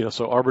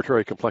 So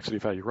arbitrary complexity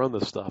of how you run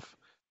this stuff.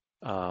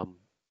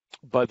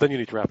 But then you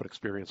need to wrap an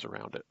experience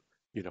around it.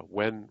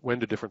 When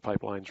do different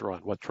pipelines run?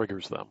 What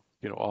triggers them?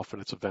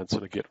 Often it's events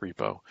in a Git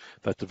repo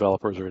that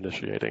developers are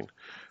initiating.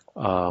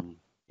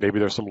 Maybe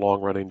there's some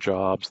long-running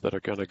jobs that are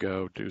going to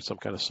go do some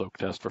kind of soak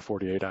test for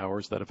 48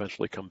 hours that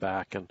eventually come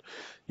back and,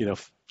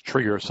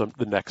 trigger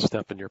the next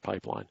step in your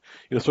pipeline.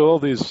 So all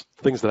these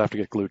things that have to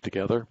get glued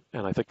together,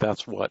 and I think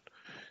that's what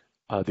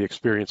the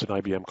experience in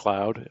IBM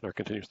Cloud and our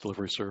continuous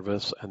delivery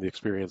service, and the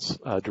experience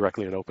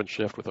directly in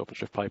OpenShift with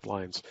OpenShift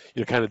pipelines,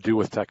 kind of do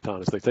with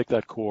Tecton is they take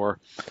that core,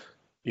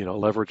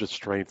 leverage its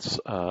strengths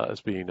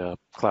as being a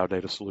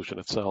cloud-native solution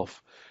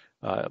itself,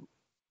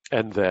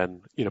 and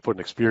then put an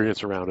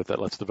experience around it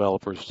that lets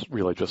developers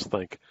really just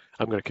think,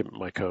 I'm going to commit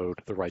my code,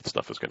 the right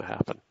stuff is going to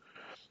happen.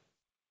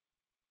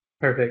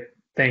 Perfect.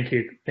 Thank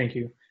you.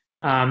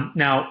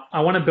 Now,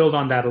 I want to build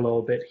on that a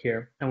little bit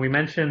here. And we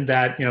mentioned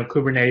that,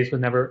 Kubernetes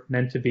was never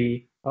meant to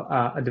be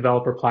a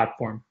developer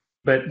platform.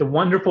 But the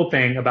wonderful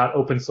thing about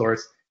open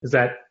source is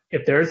that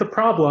if there is a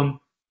problem,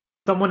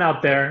 someone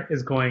out there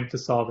is going to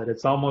solve it.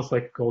 It's almost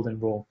like a golden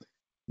rule.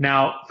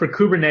 Now, for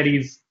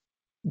Kubernetes,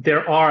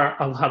 there are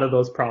a lot of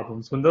those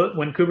problems. When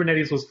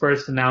Kubernetes was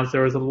first announced,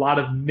 there was a lot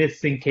of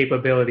missing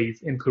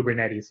capabilities in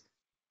Kubernetes.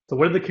 So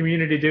what did the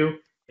community do?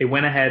 They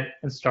went ahead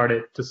and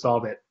started to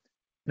solve it.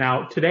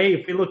 Now, today,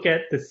 if we look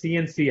at the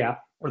CNCF,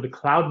 or the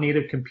Cloud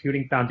Native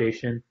Computing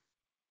Foundation,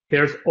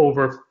 there's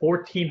over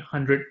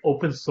 1,400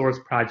 open source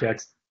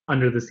projects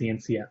under the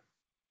CNCF.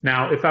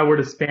 Now, if I were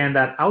to span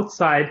that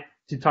outside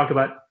to talk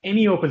about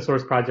any open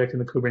source project in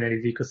the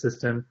Kubernetes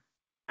ecosystem,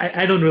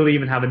 I don't really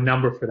even have a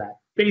number for that.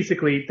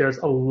 basically there's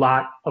a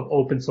lot of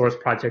open source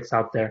projects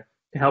out there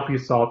to help you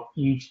solve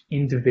each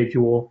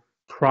individual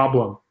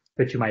problem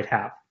that you might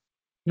have.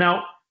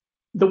 Now,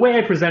 the way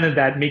I presented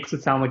that makes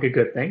it sound like a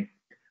good thing,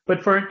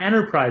 but for an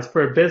enterprise,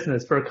 for a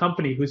business, for a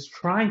company who's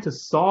trying to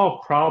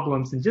solve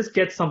problems and just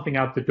get something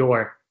out the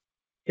door,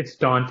 it's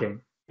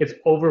daunting. It's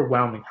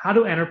overwhelming. How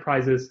do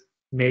enterprises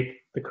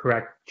make the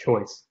correct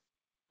choice?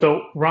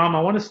 So, Ram,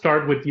 I want to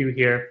start with you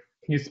here.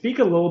 Can you speak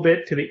a little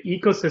bit to the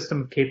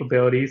ecosystem of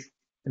capabilities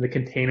in the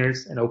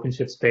containers and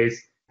OpenShift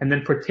space, and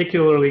then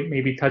particularly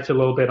maybe touch a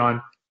little bit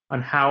on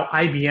how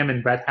IBM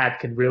and Red Hat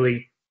can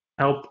really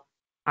help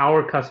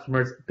our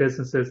customers,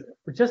 businesses,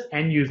 or just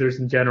end users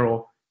in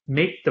general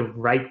make the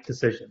right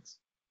decisions?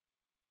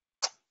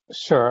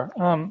 Sure.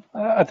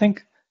 I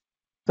think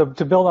to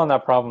build on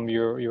that problem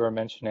you were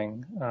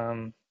mentioning,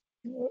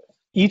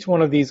 each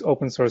one of these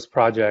open source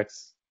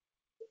projects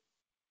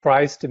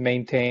tries to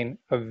maintain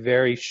a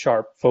very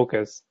sharp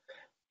focus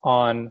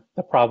on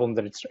the problem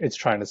that it's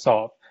trying to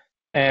solve.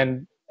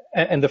 And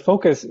the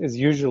focus is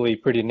usually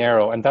pretty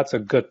narrow, and that's a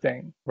good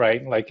thing,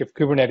 right? Like if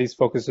Kubernetes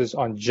focuses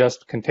on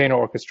just container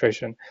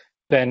orchestration,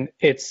 then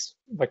it's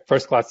like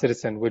first-class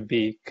citizen would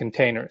be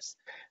containers.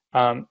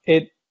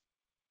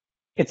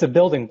 It's a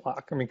building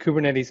block. I mean,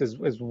 Kubernetes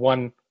is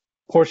one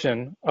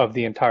portion of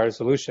the entire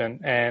solution,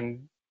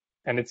 and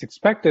it's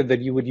expected that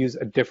you would use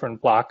a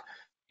different block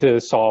to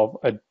solve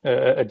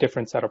a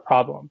different set of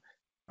problem.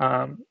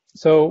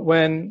 So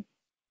when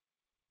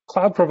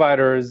cloud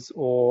providers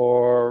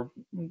are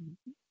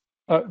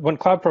trying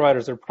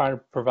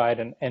to provide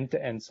an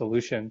end-to-end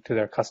solution to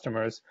their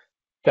customers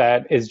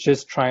that is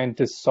just trying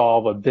to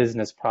solve a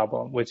business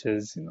problem, which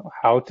is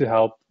how to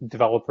help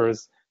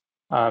developers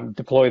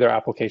deploy their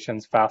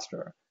applications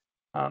faster.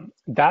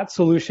 That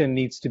solution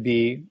needs to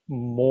be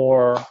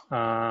more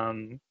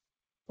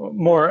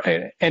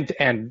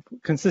end-to-end,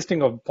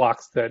 consisting of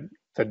blocks that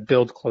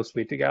build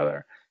closely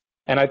together.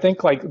 And I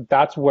think like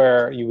that's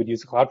where you would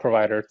use a cloud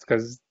provider,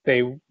 because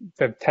they've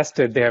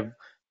tested,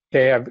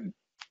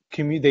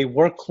 they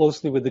work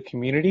closely with the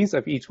communities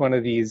of each one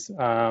of these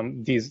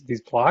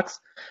blocks,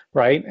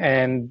 right?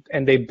 And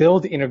they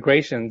build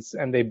integrations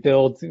and they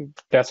build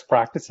best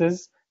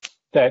practices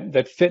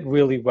that fit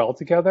really well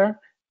together.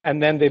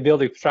 And then they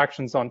build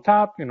abstractions on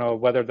top,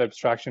 whether the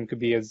abstraction could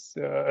be as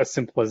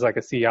simple as like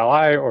a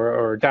CLI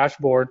or a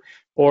dashboard,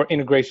 or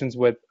integrations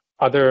with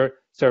other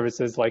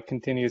services like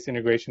continuous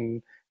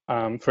integration,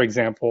 for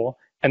example,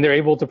 and they're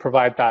able to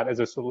provide that as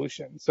a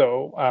solution.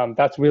 So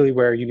that's really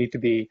where you need to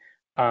be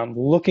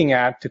looking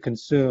at to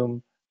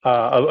consume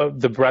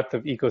the breadth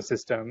of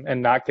ecosystem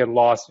and not get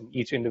lost in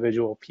each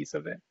individual piece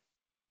of it.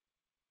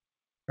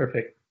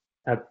 Perfect.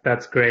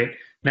 That's great.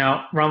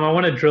 Now, Ram, I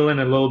want to drill in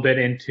a little bit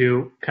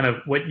into kind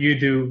of what you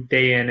do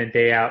day in and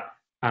day out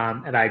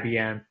at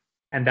IBM,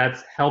 and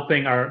that's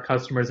helping our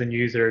customers and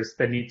users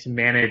that need to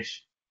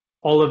manage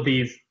all of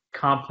these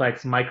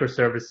complex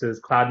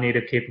microservices,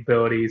 cloud-native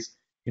capabilities,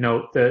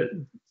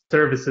 the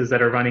services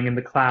that are running in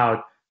the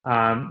cloud,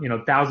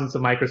 thousands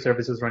of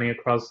microservices running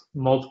across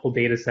multiple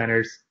data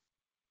centers.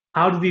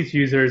 How do these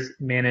users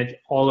manage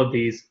all of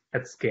these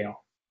at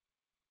scale?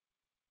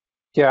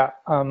 Yeah.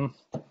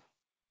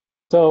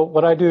 So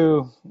what I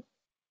do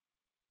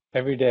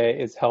every day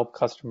is help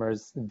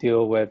customers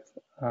deal with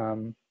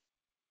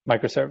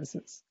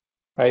microservices,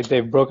 right?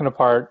 They've broken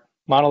apart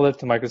monolith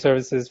to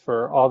microservices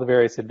for all the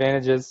various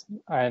advantages.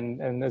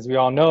 And as we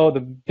all know,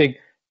 the big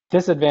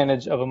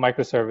disadvantage of a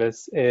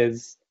microservice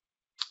is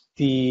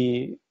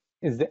the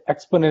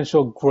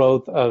exponential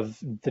growth of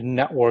the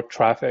network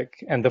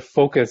traffic and the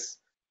focus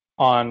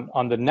on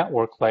the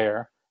network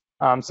layer.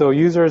 So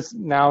users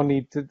now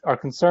are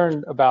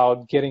concerned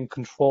about getting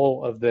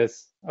control of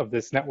this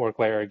network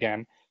layer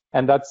again,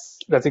 and that's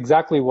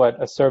exactly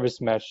what a service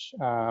mesh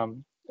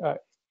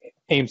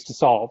aims to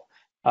solve.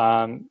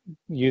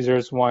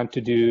 Users want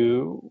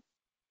to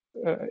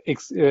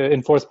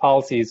enforce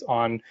policies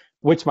on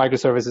which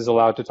microservice is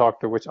allowed to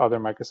talk to which other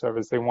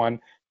microservice. They want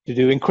to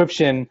do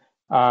encryption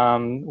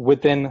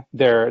within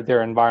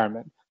their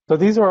environment. So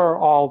these are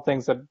all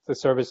things that the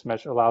service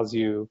mesh allows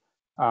you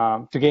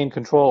to gain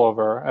control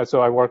over.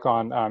 So I work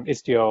on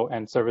Istio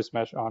and Service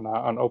Mesh on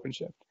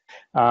OpenShift.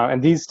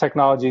 And these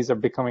technologies are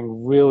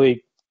becoming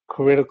really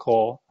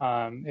critical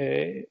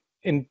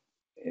in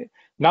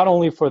not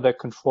only for the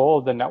control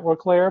of the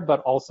network layer,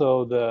 but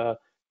also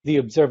the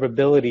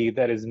observability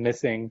that is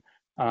missing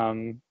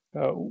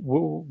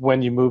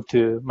when you move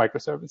to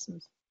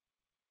microservices.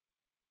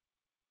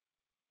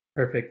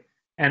 Perfect.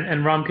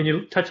 And Ram, can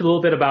you touch a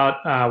little bit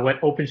about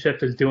what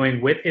OpenShift is doing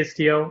with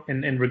Istio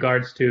in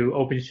regards to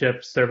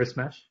OpenShift Service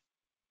Mesh?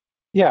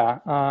 Yeah,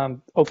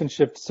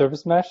 OpenShift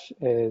Service Mesh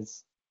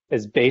is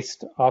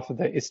based off of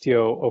the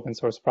Istio open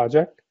source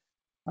project.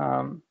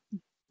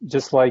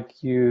 Just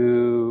like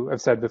you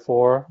have said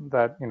before,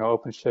 that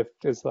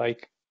OpenShift is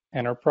like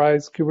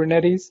enterprise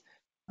Kubernetes.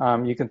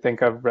 You can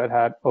think of Red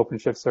Hat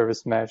OpenShift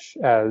Service Mesh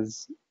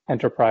as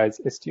enterprise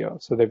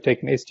Istio. So they've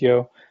taken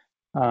Istio,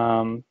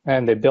 And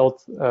they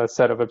built a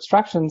set of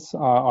abstractions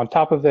on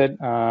top of it.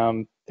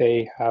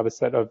 They have a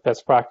set of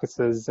best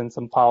practices and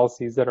some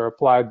policies that are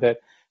applied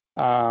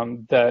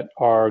that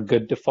are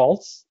good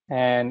defaults,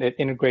 and it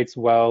integrates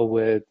well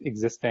with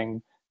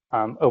existing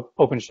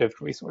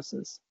OpenShift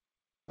resources.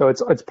 So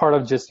it's part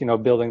of just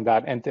building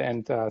that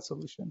end-to-end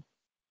solution.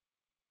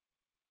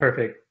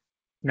 Perfect.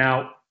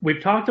 Now,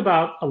 we've talked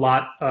about a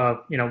lot of,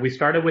 we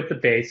started with the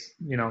base,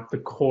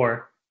 the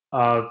core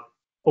of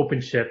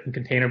OpenShift and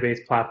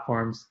container-based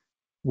platforms.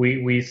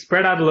 We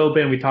spread out a little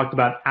bit and we talked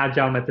about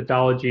agile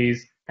methodologies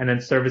and then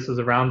services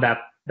around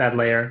that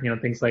layer,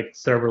 things like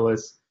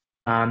serverless.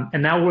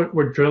 And now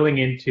we're drilling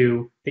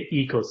into the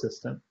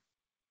ecosystem.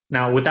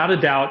 Now, without a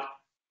doubt,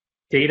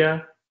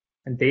 data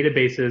and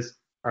databases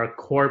are a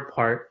core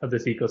part of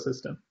this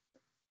ecosystem.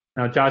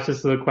 Now, Josh, this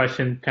is a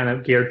question kind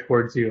of geared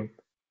towards you.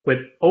 With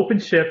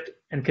OpenShift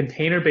and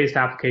container-based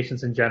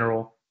applications in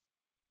general,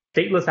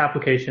 stateless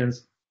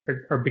applications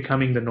are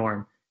becoming the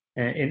norm.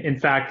 In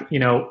fact,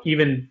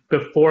 even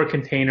before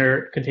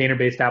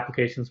container-based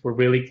applications were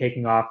really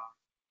taking off,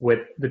 with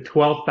the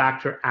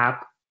 12-factor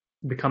app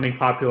becoming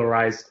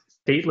popularized,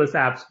 stateless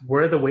apps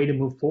were the way to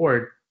move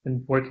forward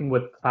in working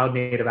with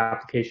cloud-native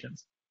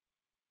applications.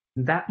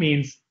 And that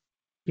means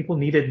people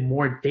needed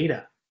more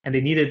data, and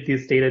they needed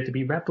this data to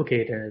be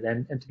replicated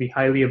and to be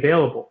highly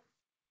available,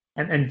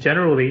 and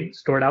generally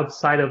stored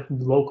outside of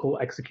local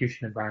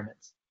execution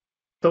environments.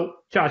 So,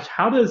 Josh,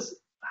 how does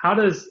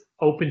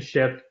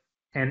OpenShift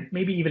and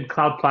maybe even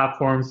cloud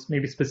platforms,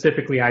 maybe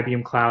specifically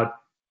IBM Cloud,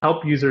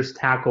 help users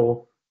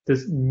tackle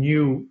this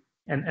new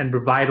and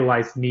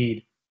revitalized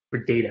need for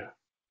data?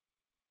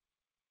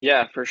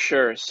 Yeah, for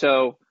sure.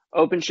 So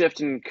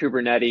OpenShift and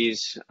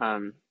Kubernetes,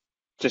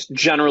 just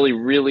generally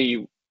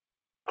really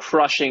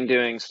crushing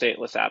doing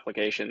stateless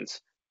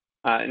applications.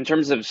 In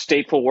terms of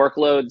stateful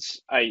workloads,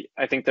 I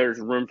think there's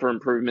room for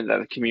improvement that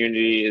the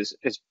community is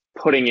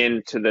putting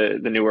into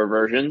the newer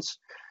versions,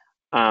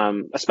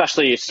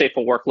 especially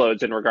stateful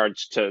workloads in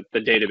regards to the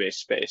database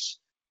space.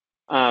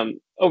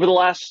 Over the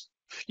last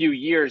few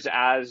years,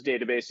 as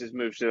databases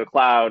move to the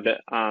cloud,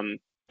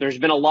 there's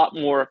been a lot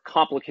more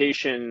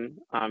complication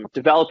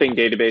developing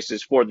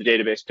databases for the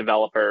database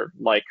developer,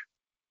 like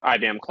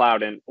IBM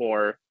Cloud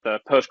or the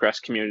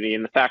Postgres community,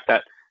 and the fact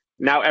that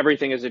now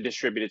everything is a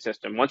distributed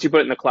system. Once you put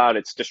it in the cloud,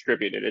 it's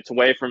distributed. It's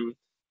away from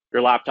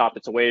your laptop.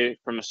 It's away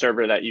from a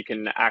server that you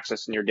can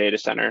access in your data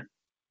center.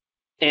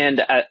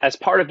 And as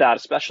part of that,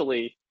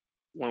 especially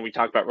when we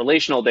talk about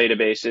relational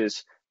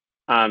databases,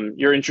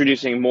 you're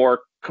introducing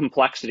more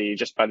complexity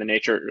just by the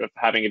nature of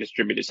having a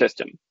distributed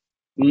system.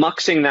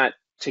 Muxing that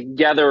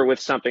together with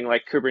something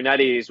like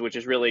Kubernetes, which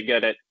is really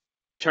good at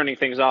turning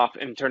things off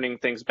and turning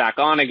things back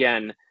on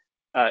again,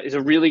 is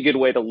a really good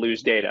way to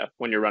lose data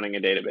when you're running a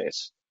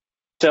database.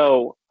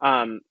 So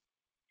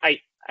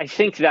I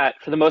think that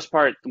for the most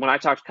part, when I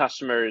talk to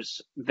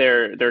customers,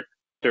 there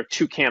are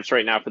two camps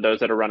right now for those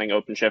that are running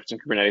OpenShift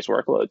and Kubernetes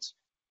workloads.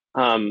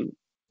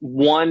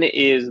 One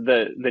is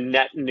the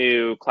net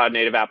new cloud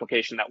native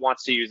application that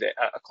wants to use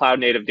a cloud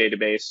native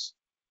database,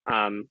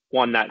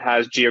 one that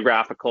has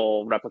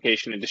geographical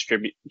replication and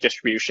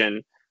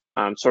distribution,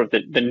 sort of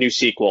the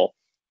NewSQL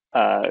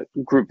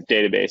group of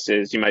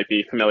databases. You might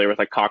be familiar with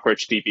like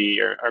CockroachDB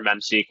or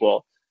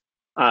MemSQL.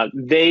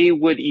 They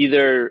would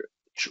either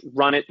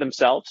run it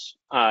themselves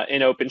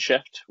in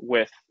OpenShift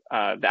with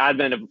the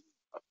advent of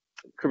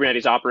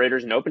Kubernetes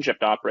operators and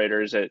OpenShift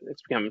operators.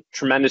 It's become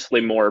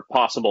tremendously more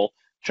possible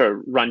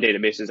to run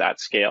databases at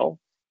scale.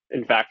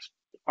 In fact,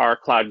 our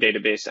cloud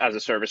database as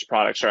a service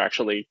products are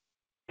actually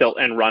built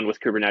and run with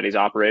Kubernetes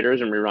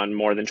operators, and we run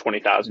more than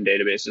 20,000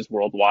 databases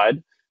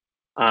worldwide.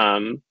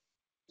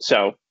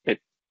 So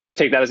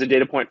take that as a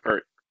data point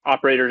for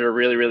operators are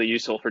really, really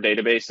useful for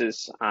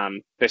databases.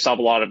 They solve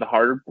a lot of the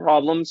harder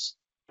problems,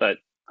 but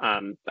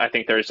I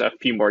think there's a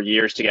few more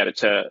years to get it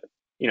to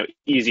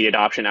easy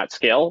adoption at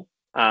scale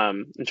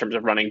in terms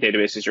of running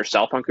databases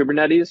yourself on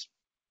Kubernetes.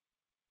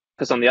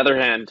 Because on the other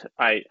hand,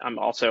 I'm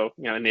also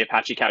in the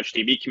Apache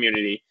CouchDB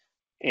community,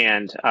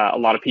 and a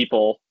lot of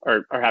people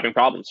are having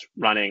problems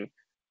running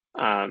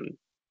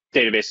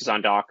databases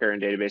on Docker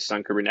and databases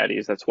on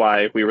Kubernetes. That's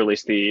why we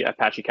released the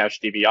Apache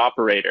CouchDB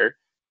operator,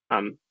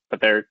 but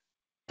they're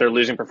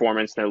losing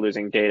performance, they're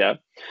losing data.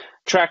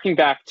 Tracking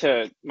back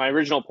to my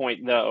original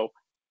point, though,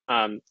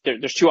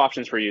 there's two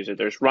options for a user.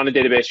 There's run a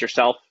database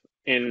yourself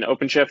in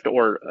OpenShift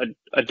or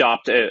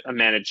adopt a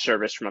managed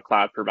service from a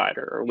cloud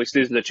provider, or at least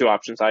these are the two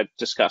options I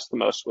discuss the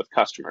most with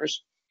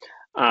customers.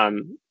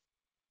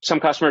 Some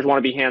customers want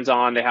to be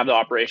hands-on, they have the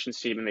operations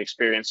team and the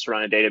experience to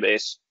run a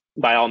database.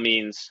 By all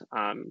means,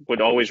 would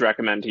always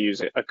recommend to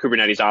use a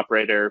Kubernetes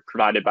operator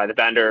provided by the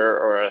vendor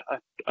or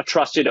a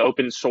trusted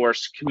open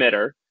source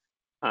committer,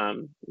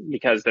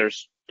 because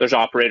there's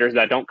operators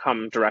that don't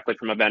come directly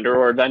from a vendor,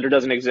 or a vendor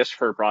doesn't exist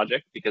for a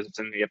project because it's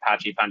in the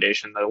Apache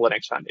Foundation, the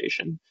Linux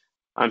Foundation.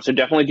 So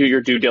definitely do your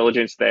due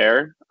diligence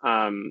there,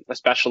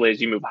 especially as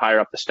you move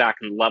higher up the stack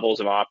and levels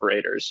of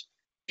operators.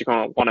 You're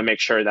going to want to make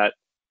sure that,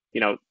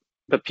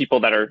 the people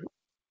that are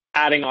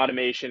adding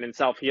automation and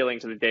self-healing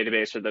to the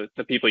database are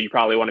the people you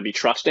probably want to be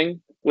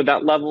trusting with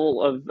that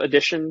level of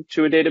addition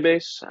to a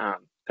database,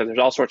 because there's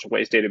all sorts of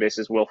ways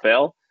databases will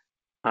fail,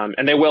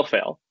 and they will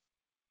fail.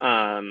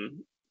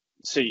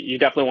 So you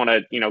definitely want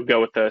to,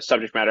 go with the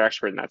subject matter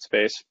expert in that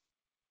space.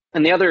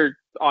 And the other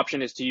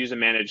option is to use a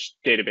managed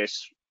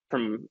database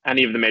from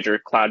any of the major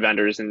cloud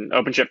vendors, and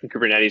OpenShift and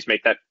Kubernetes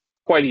make that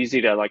quite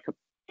easy to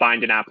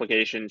bind an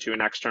application to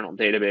an external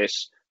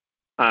database.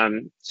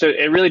 So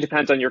it really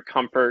depends on your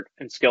comfort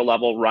and skill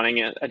level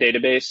running a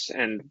database,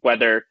 and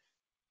whether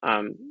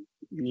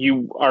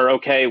you are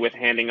okay with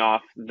handing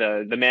off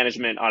the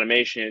management,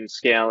 automation,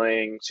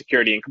 scaling,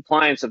 security, and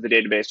compliance of the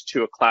database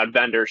to a cloud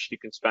vendor so you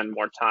can spend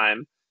more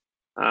time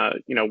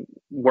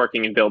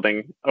working and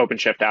building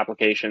OpenShift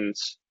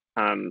applications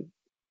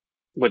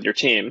with your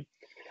team.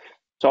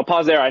 So I'll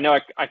pause there. I know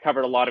I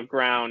covered a lot of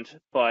ground,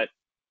 but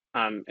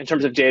in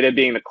terms of data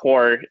being the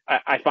core,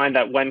 I find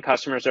that when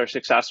customers are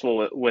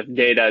successful with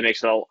data, it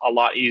makes it a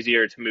lot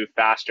easier to move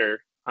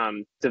faster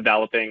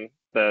developing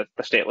the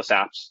stateless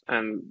apps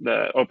and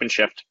the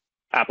OpenShift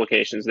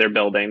applications they're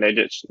building. They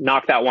just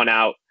knock that one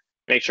out,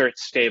 make sure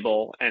it's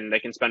stable, and they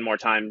can spend more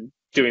time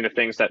doing the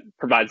things that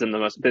provides them the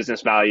most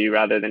business value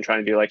rather than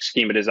trying to do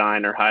schema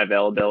design or high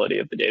availability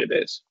of the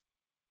database.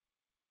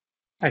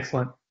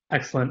 Excellent.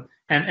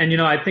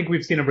 And I think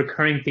we've seen a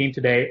recurring theme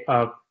today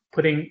of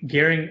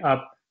gearing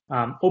up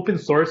open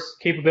source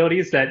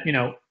capabilities that,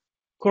 of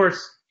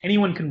course,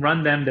 anyone can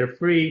run them. They're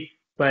free,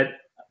 but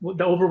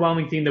the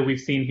overwhelming theme that we've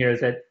seen here is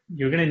that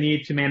you're going to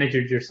need to manage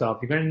it yourself.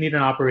 You're going to need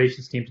an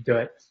operations team to do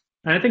it.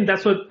 And I think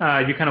that's what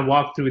you kind of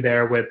walk through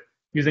there with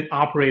using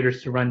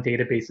operators to run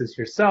databases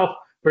yourself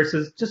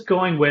versus just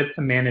going with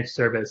a managed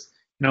service.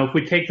 If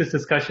we take this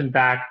discussion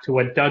back to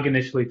what Doug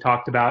initially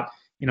talked about,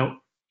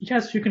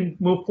 yes, you can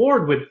move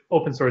forward with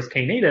open source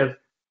Knative,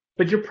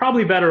 but you're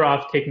probably better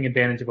off taking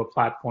advantage of a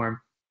platform.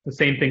 The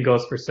same thing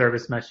goes for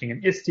service meshing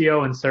and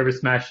Istio and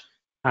service mesh.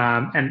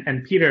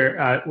 And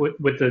Peter,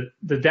 with the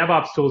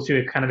DevOps tools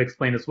you kind of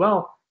explained as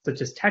well,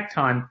 such as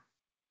Tekton,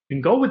 you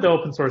can go with the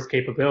open source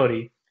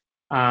capability.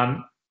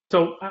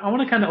 So I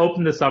want to kind of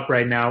open this up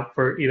right now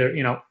for either,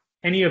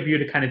 any of you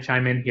to kind of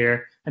chime in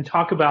here and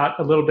talk about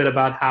a little bit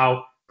about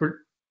how for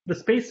the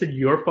space that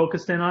you're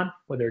focused in on,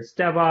 whether it's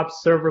DevOps,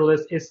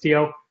 serverless,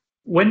 Istio,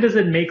 when does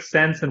it make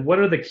sense, and what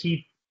are the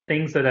key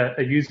things that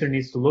a user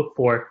needs to look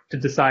for to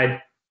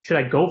decide, should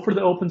I go for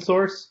the open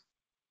source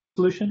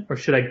solution or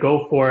should I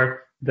go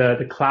for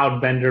the cloud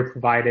vendor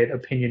provided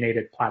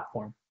opinionated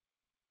platform?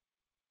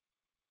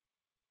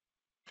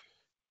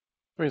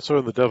 So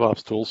in the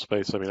DevOps tool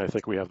space, I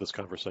think we have this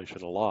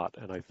conversation a lot,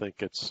 and I think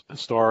it's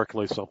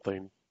historically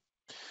something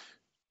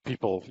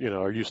people,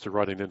 are used to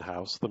running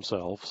in-house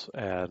themselves,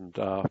 and,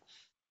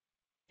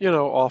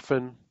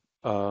 often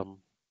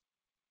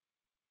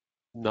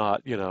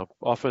not,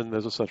 often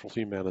there's a central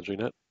team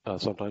managing it.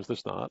 Sometimes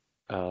there's not.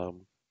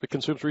 It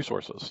consumes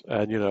resources,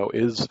 and,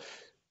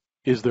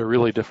 is there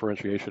really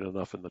differentiation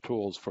enough in the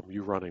tools from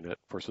you running it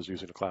versus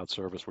using a cloud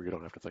service where you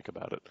don't have to think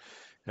about it?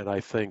 And I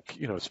think,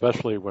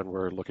 especially when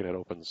we're looking at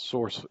open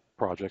source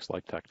projects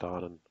like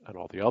Tekton and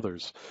all the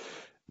others,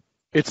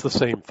 it's the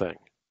same thing.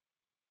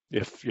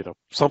 If,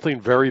 something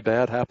very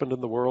bad happened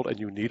in the world and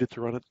you needed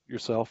to run it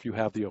yourself, you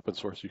have the open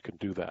source, you can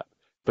do that.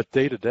 But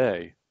day to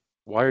day,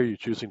 why are you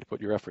choosing to put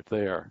your effort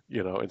there,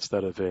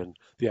 instead of in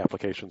the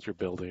applications you're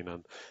building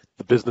and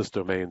the business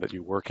domain that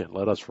you work in?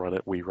 Let us run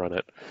it, we run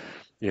it,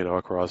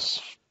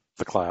 across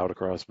the cloud,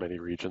 across many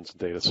regions and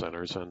data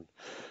centers, and,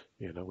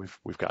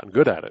 we've gotten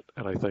good at it.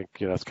 And I think,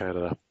 that's kind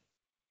of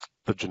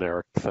the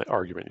generic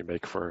argument you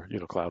make for,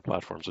 cloud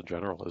platforms in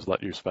general, is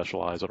let you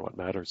specialize on what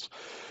matters.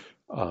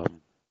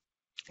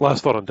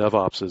 Last thought on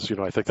DevOps is,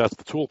 I think that's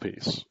the tool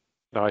piece.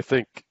 Now, I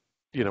think,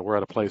 we're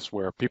at a place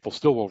where people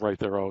still will write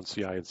their own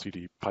CI and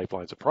CD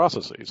pipelines and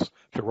processes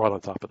to run on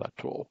top of that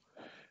tool.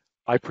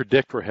 I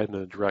predict we're heading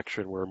in a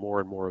direction where more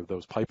and more of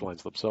those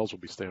pipelines themselves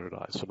will be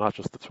standardized. So not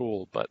just the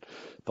tool, but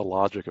the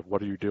logic of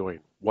what are you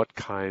doing? What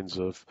kinds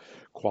of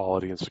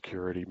quality and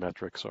security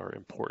metrics are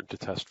important to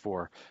test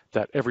for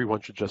that everyone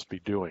should just be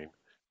doing?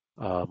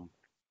 And,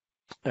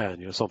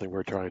 something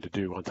we're trying to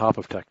do on top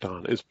of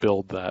Tekton is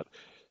build that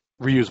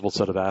reusable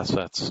set of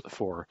assets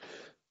for,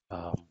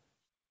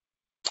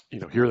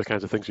 here are the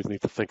kinds of things you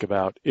need to think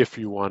about if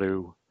you want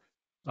to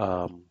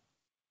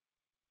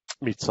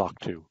meet SOC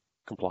 2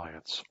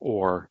 compliance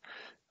or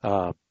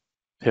HIPAA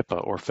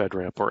or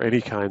FedRAMP or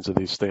any kinds of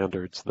these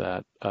standards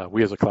that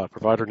we as a cloud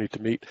provider need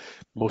to meet.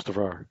 Most of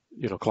our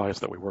clients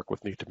that we work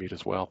with need to meet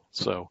as well.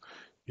 So,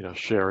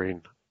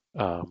 sharing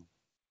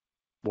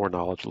more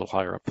knowledge a little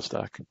higher up the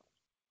stack.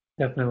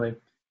 Definitely.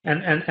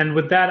 And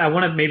with that, I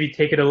want to maybe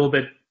take it a little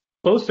bit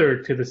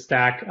closer to the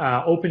stack.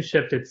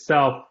 OpenShift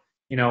itself,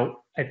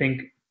 I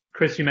think,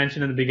 Chris, you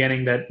mentioned in the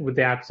beginning that with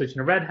the acquisition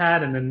of Red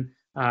Hat and then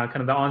kind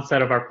of the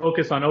onset of our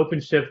focus on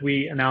OpenShift,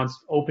 we announced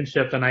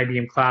OpenShift on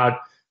IBM Cloud.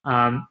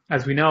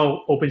 As we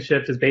know,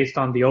 OpenShift is based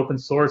on the open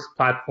source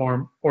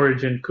platform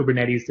Origin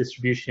Kubernetes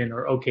Distribution,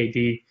 or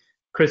OKD.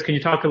 Chris, can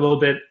you talk a little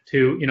bit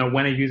to,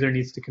 when a user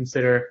needs to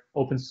consider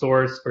open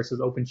source versus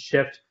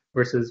OpenShift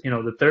versus,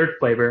 the third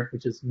flavor,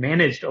 which is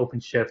managed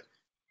OpenShift?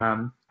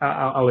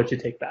 I'll let you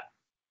take that.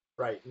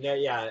 Right.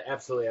 Yeah,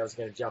 absolutely. I was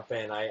going to jump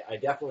in. I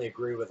definitely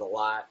agree with a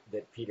lot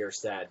that Peter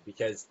said,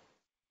 because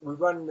we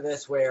run into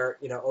this where,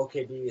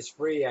 OKD is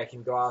free. I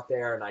can go out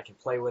there and I can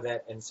play with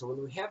it. And so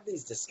when we have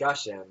these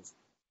discussions,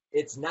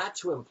 it's not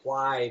to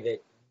imply that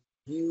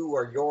you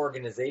or your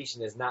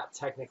organization is not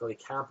technically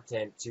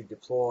competent to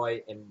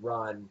deploy and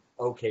run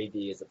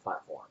OKD as a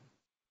platform.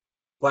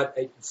 But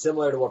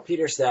similar to what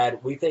Peter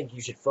said, we think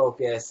you should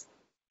focus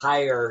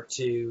higher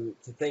to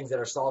things that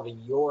are solving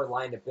your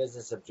line of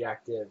business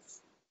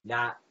objectives,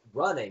 not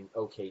running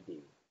OKD.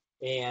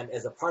 And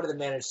as a part of the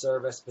managed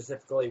service,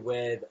 specifically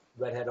with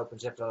Red Hat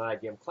OpenShift on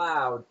IBM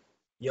Cloud,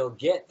 you'll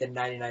get the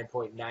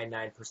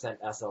 99.99%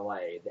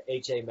 SLA, the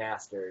HA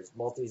masters,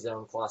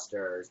 multi-zone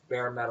clusters,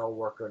 bare metal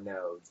worker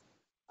nodes,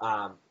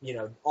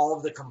 all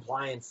of the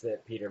compliance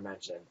that Peter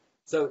mentioned.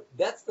 So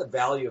that's the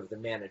value of the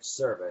managed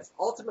service.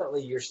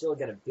 Ultimately, you're still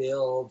going to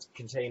build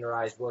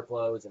containerized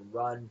workloads and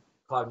run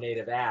cloud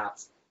native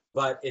apps,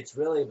 but it's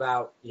really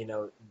about,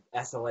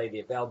 SLA, the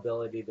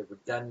availability, the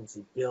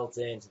redundancy built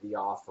into the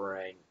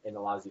offering, and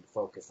allows you to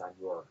focus on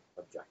your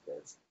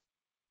objectives.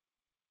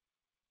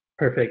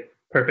 Perfect.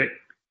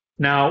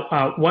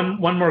 Now, one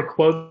more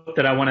quote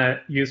that I want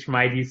to use from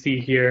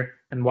IDC here,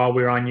 and while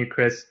we're on you,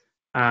 Chris,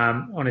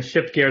 I want to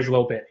shift gears a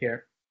little bit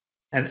here.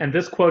 And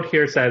this quote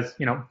here says,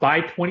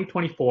 by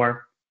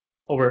 2024,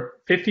 over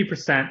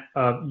 50%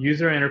 of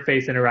user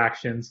interface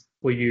interactions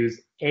will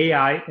use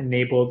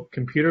AI-enabled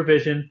computer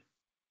vision,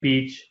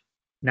 speech,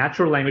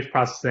 natural language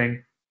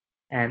processing,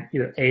 and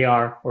either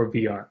AR or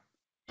VR.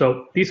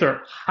 So these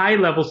are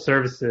high-level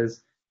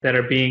services that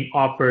are being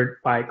offered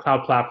by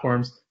cloud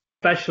platforms,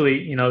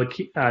 especially,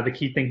 the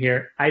key thing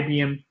here,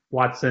 IBM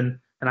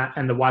Watson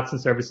and the Watson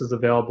services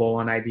available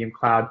on IBM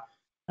Cloud.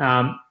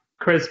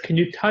 Chris, can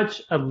you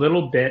touch a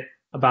little bit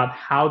about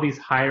how these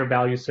higher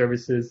value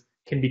services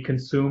can be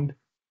consumed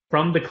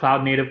from the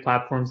cloud native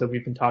platforms that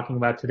we've been talking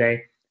about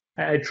today?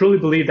 I truly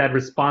believe that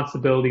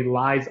responsibility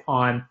lies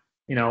on,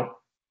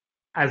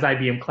 as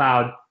IBM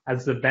Cloud,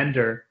 as the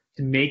vendor,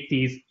 to make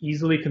these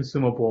easily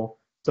consumable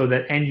so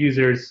that end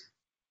users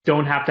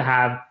don't have to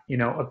have, a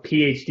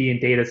PhD in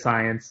data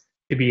science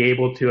to be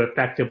able to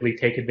effectively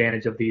take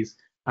advantage of these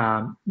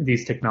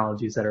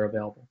technologies that are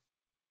available.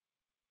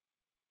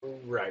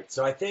 Right.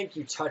 So I think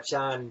you touch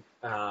on,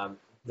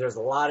 there's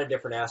a lot of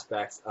different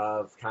aspects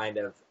of kind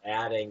of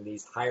adding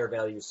these higher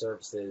value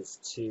services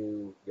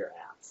to your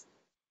apps.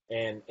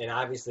 And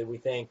obviously we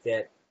think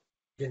that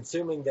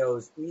consuming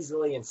those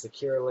easily and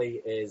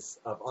securely is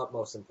of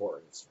utmost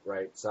importance,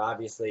 right? So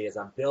obviously as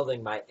I'm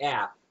building my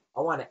app,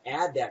 I want to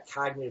add that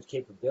cognitive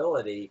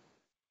capability.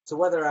 So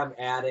whether I'm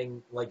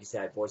adding, like you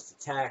said, voice to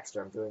text,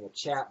 or I'm doing a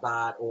chat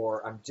bot,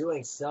 or I'm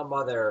doing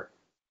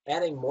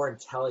adding more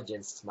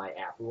intelligence to my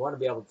app, we want to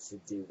be able to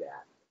do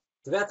that.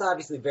 So that's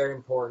obviously very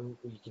important.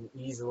 You can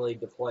easily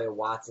deploy a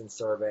Watson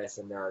service,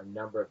 and there are a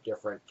number of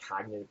different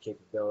cognitive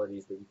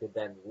capabilities that you could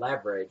then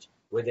leverage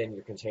within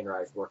your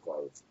containerized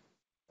workloads.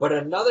 But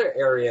another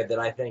area that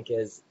I think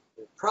is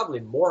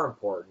probably more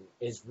important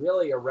is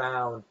really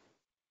around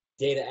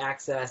data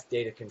access,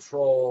 data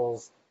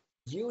controls,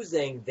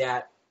 using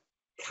that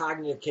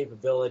cognitive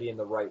capability in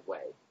the right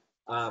way.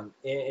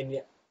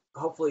 And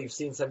hopefully you've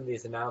seen some of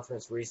these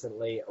announcements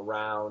recently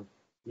around,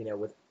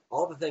 with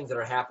all the things that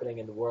are happening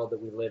in the world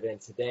that we live in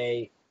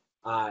today,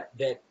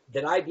 that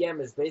IBM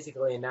has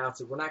basically announced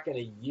that we're not going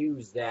to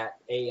use that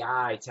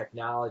AI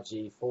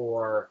technology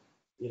for,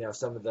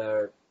 some of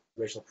the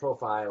racial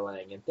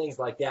profiling and things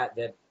like that,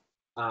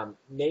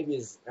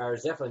 maybe are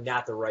definitely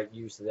not the right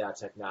use of that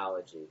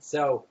technology.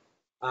 So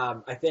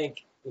I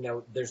think,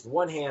 there's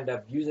one hand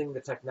of using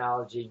the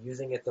technology,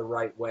 using it the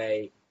right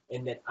way,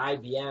 and that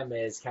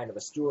IBM is kind of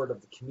a steward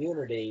of the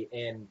community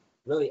and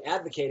really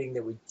advocating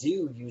that we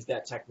do use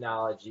that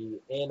technology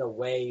in a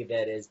way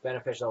that is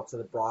beneficial to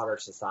the broader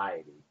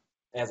society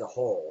as a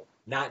whole.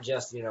 Not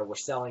just, we're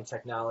selling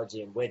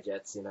technology and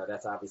widgets,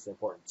 that's obviously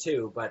important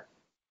too, but,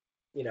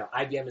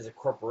 IBM as a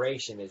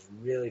corporation is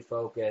really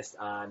focused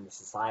on the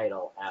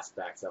societal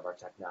aspects of our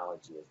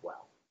technology as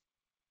well.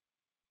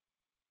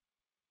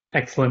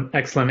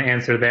 Excellent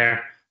answer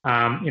there.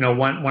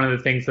 One of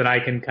the things that I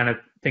can kind of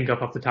think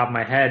of off the top of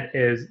my head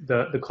is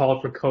the Call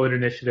for Code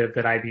initiative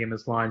that IBM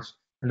has launched,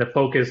 and the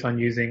focus on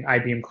using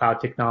IBM Cloud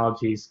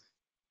technologies to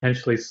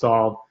potentially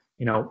solve,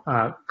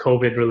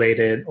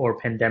 COVID-related or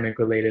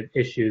pandemic-related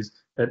issues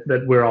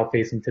that we're all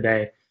facing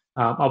today.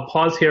 I'll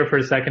pause here for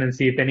a second and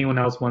see if anyone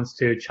else wants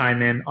to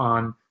chime in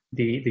on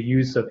the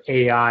use of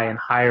AI and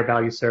higher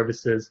value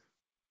services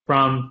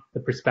from the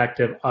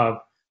perspective of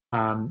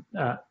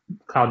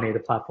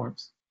cloud-native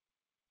platforms.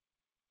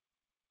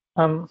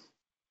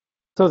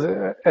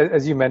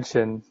 As you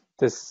mentioned,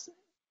 this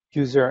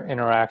user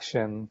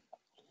interaction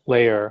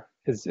layer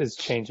is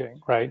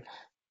changing, right?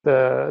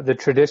 The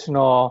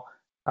traditional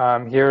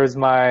here's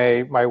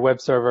my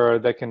web server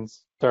that can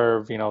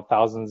serve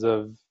thousands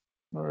of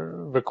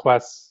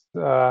requests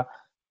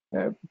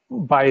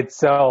by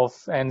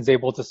itself and is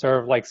able to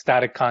serve like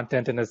static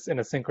content in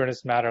a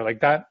synchronous manner,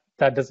 like that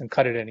doesn't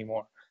cut it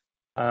anymore.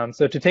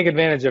 So to take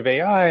advantage of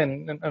AI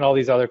and all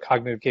these other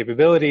cognitive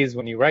capabilities,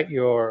 when you write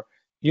your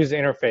user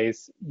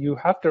interface, you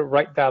have to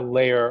write that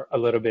layer a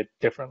little bit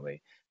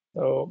differently.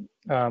 So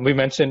we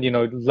mentioned,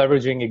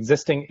 leveraging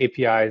existing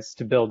APIs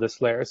to build this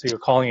layer. So you're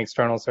calling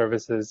external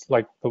services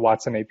like the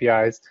Watson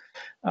APIs,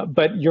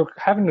 but you're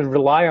having to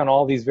rely on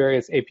all these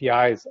various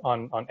APIs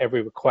on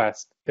every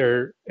request.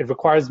 It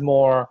requires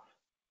more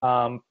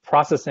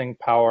processing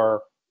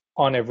power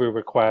on every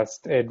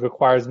request. It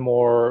requires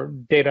more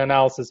data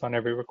analysis on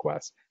every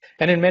request.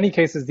 And in many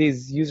cases,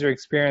 these user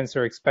experiences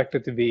are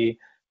expected to be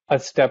a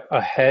step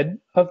ahead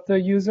of the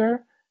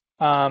user,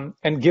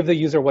 and give the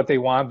user what they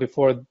want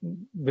before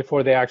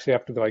they actually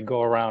have to like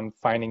go around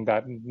finding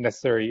that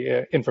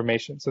necessary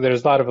information. So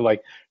there's a lot of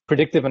like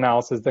predictive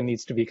analysis that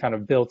needs to be kind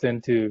of built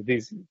into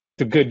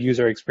the good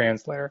user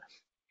experience layer.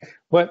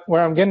 Where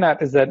I'm getting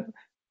at is that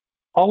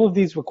all of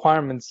these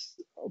requirements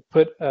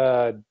put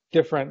a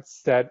different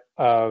set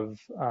of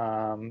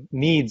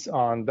needs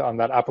on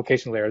that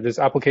application layer. Those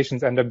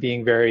applications end up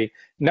being very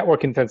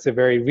network intensive,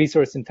 very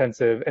resource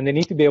intensive, and they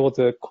need to be able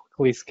to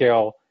quickly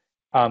scale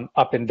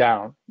up and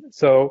down.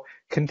 So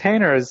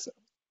containers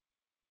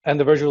and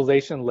the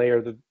virtualization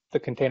layer that the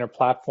container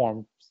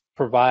platform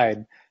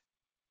provide,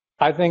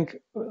 I think,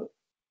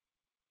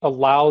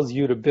 allows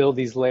you to build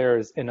these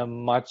layers in a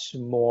much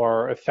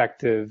more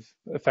effective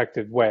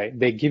way.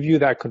 They give you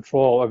that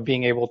control of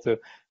being able to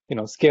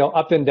scale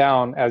up and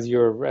down as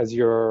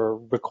your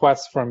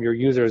requests from your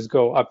users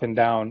go up and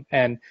down,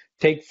 and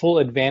take full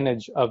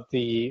advantage of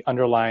the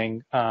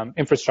underlying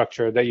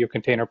infrastructure that your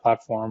container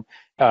platform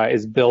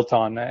is built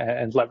on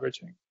and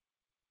leveraging.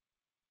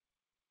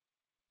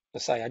 So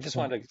Sai, I just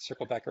wanted to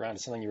circle back around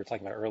to something you were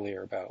talking about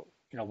earlier about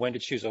when to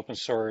choose open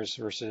source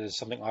versus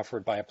something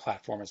offered by a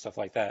platform and stuff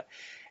like that.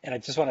 And I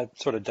just want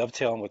to sort of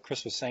dovetail on what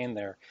Chris was saying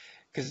there,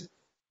 because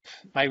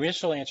my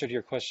initial answer to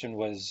your question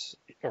was,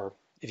 or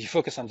if you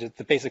focus on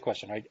the basic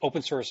question, right,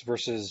 open source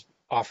versus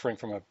offering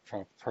from a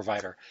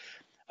provider.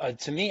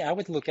 To me, I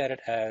would look at it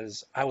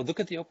as I would look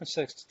at the open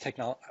source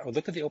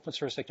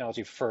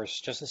technology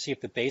first, just to see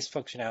if the base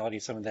functionality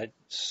is something that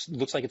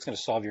looks like it's going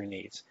to solve your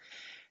needs,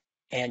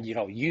 and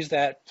use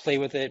that, play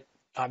with it.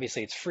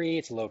 Obviously, it's free,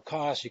 it's low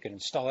cost. You can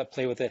install it,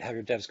 play with it, have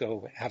your devs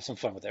go have some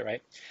fun with it,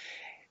 right?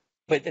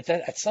 But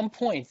at some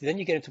point, then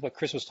you get into what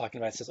Chris was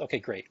talking about. It says, okay,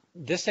 great,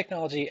 this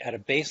technology at a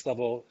base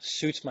level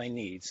suits my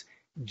needs.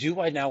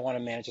 Do I now want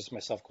to manage this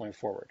myself going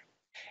forward?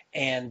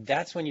 And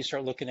that's when you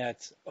start looking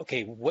at,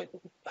 okay,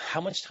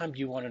 how much time do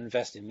you want to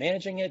invest in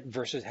managing it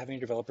versus having your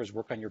developers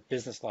work on your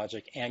business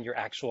logic and your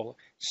actual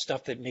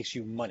stuff that makes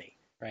you money,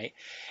 right?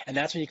 And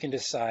that's when you can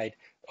decide,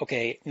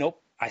 okay, nope,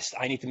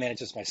 I need to manage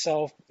this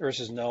myself,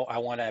 versus no, I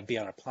want to be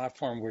on a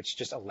platform which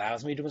just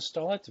allows me to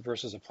install it,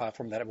 versus a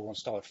platform that will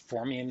install it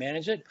for me and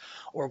manage it,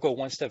 or go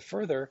one step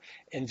further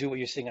and do what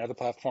you're seeing on other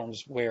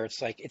platforms where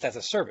it's like it's as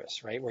a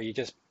service, right? Where you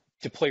just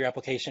deploy your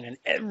application and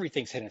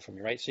everything's hidden from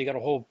you, right? So you got a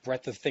whole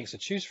breadth of things to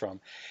choose from.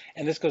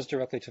 And this goes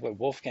directly to what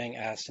Wolfgang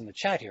asked in the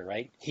chat here,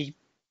 right? He,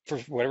 for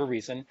whatever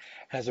reason,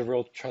 has a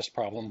real trust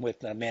problem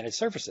with managed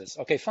services.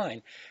 Okay,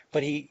 fine.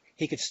 But he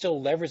could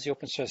still leverage the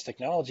open source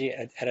technology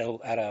at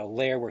a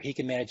layer where he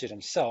can manage it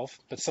himself,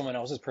 but someone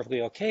else is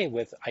perfectly okay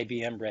with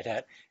IBM Red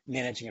Hat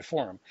managing it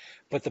for him.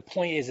 But the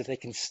point is, if they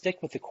can stick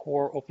with the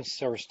core open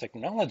source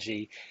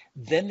technology,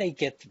 then they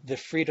get the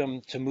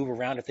freedom to move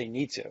around if they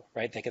need to,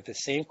 right? They get the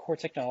same core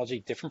technology,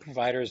 different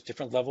providers,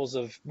 different levels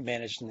of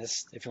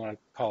managedness, if you want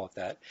to call it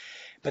that.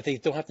 But they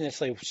don't have to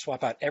necessarily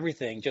swap out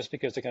everything just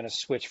because they're going to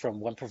switch from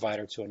one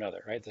provider to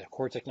another, right? The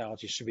core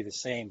technology should be the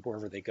same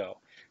wherever they go.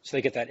 So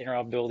they get that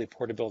interoperability,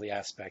 portability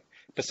aspect,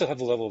 but still have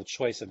the level of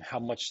choice of how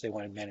much they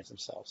want to manage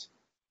themselves.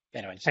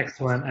 Anyway,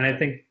 excellent. And I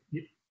think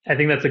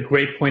that's a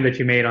great point that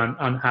you made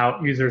on how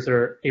users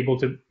are able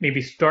to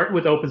maybe start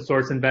with open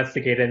source,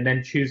 investigate it, and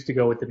then choose to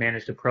go with the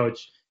managed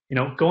approach.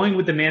 Going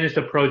with the managed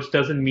approach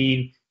doesn't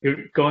mean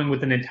you're going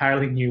with an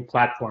entirely new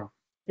platform.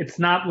 It's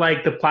not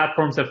like the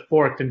platforms have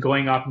forked and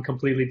going off in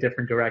completely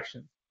different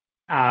directions.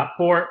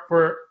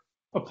 For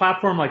a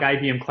platform like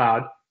IBM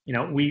Cloud,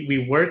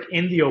 we work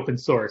in the open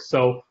source.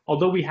 So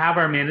although we have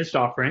our managed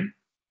offering,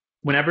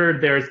 whenever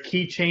there's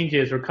key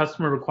changes or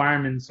customer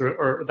requirements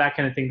or that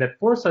kind of thing that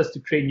force us to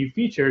create new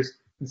features,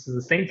 this is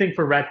the same thing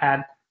for Red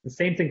Hat, the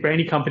same thing for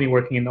any company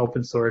working in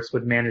open source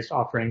with managed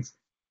offerings.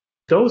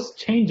 Those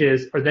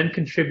changes are then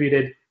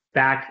contributed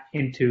back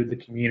into the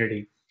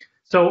community.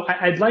 So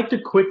I'd like to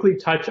quickly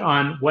touch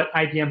on what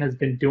IBM has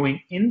been doing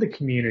in the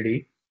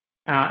community,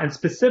 and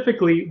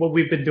specifically what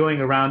we've been doing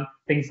around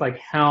things like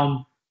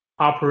Helm,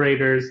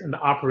 operators, and the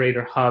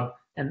operator hub,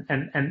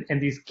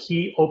 and these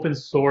key open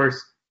source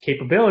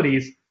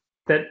capabilities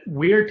that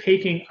we're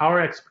taking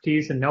our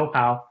expertise and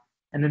know-how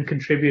and then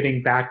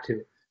contributing back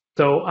to.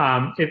 So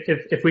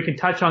if we can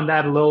touch on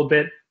that a little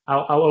bit,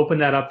 I'll open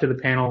that up to the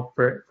panel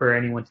for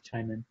anyone to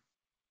chime in.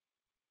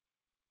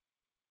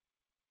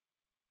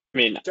 I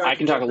mean, I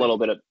can talk a little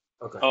bit of.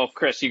 Okay. Oh,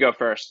 Chris, you go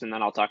first, and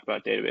then I'll talk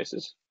about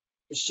databases.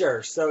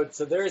 Sure. So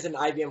there is an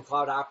IBM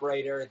Cloud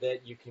operator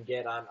that you can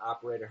get on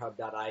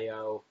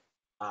operatorhub.io.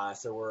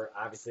 So we're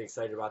obviously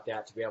excited about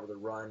that to be able to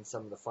run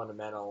some of the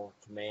fundamental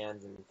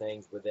commands and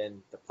things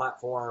within the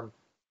platform.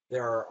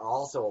 There are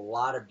also a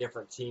lot of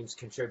different teams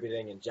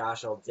contributing, and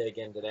Josh will dig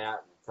into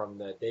that from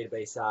the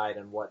database side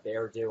and what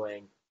they're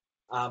doing.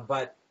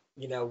 But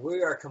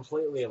we are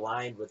completely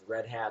aligned with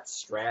Red Hat's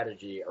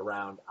strategy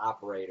around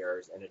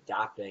operators and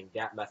adopting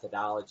that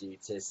methodology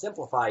to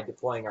simplify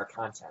deploying our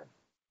content.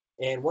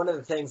 And one of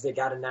the things that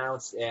got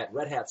announced at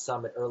Red Hat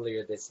Summit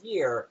earlier this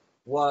year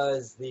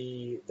was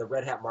the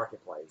Red Hat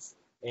Marketplace.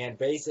 And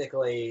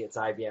basically, it's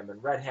IBM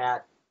and Red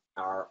Hat,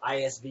 our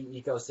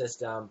ISV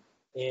ecosystem.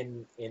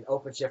 In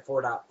OpenShift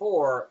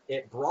 4.4,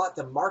 it brought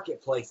the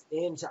marketplace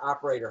into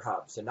Operator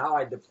Hub. So now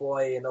I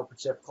deploy an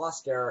OpenShift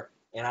cluster,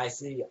 and I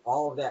see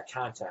all of that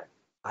content.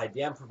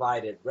 IBM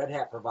provided, Red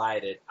Hat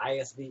provided,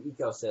 ISV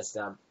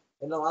ecosystem,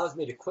 and it allows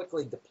me to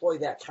quickly deploy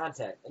that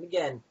content. And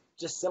again,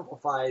 just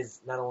simplifies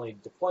not only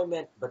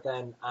deployment, but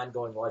then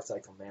ongoing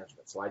lifecycle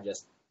management. So I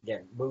just,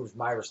 again, moves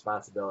my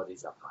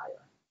responsibilities up higher.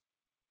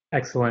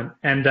 Excellent.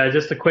 And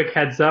just a quick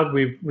heads up,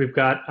 we've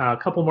got a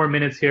couple more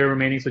minutes here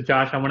remaining. So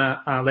Josh, I want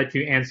to let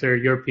you answer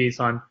your piece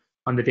on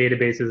the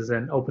databases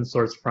and open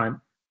source front.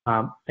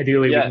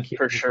 Ideally, we can keep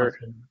for sure.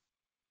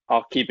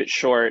 I'll keep it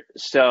short.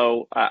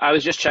 So I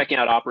was just checking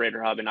out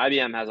Operator Hub, and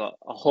IBM has a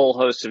whole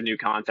host of new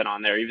content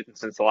on there, even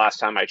since the last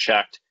time I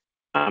checked.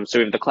 So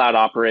we have the cloud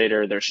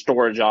operator, there's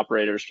storage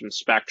operators from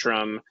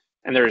Spectrum,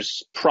 and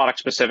there's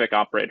product-specific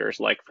operators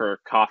like for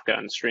Kafka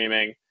and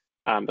streaming.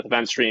 But the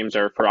event streams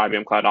are for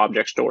IBM Cloud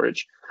Object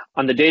Storage.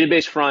 On the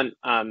database front,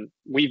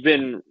 we've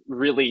been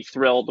really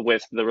thrilled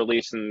with the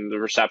release and the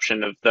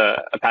reception of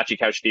the Apache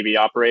CouchDB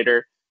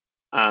operator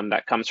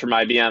that comes from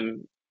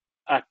IBM.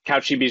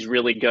 CouchDB is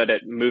really good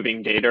at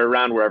moving data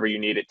around wherever you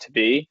need it to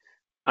be.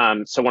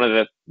 So one of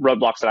the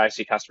roadblocks that I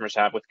see customers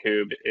have with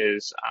Kube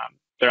is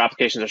their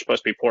applications are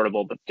supposed to be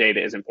portable, but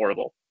data isn't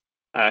portable.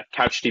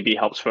 CouchDB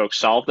helps folks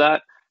solve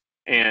that,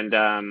 and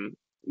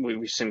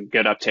we've seen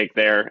good uptake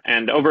there.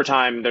 And over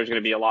time, there's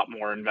going to be a lot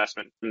more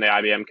investment from the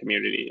IBM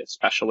community,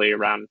 especially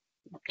around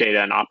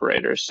data and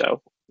operators.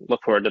 So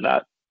look forward to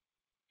that.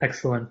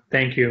 Excellent.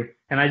 Thank you.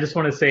 And I just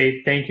want to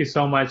say thank you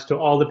so much to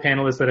all the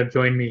panelists that have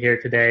joined me here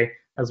today,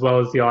 as well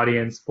as the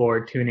audience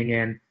for tuning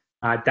in.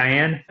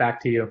 Diane,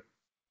 back to you.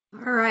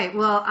 All right.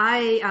 Well,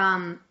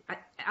 I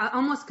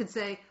almost could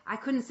say I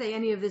couldn't say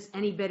any of this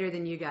any better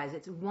than you guys.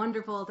 It's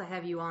wonderful to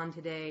have you on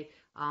today.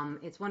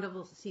 It's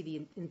wonderful to see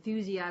the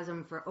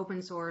enthusiasm for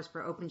open source,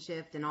 for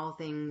OpenShift, and all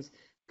things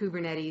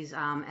Kubernetes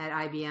at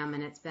IBM.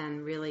 And it's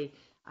been really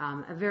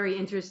a very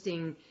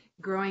interesting,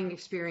 growing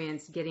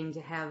experience getting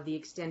to have the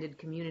extended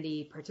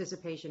community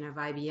participation of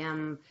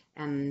IBM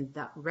and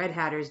the Red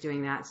Hatters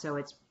doing that. So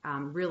it's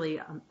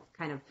really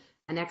kind of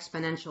an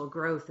exponential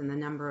growth in the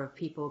number of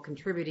people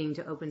contributing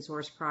to open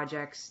source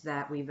projects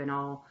that we've been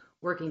all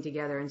working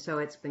together. And so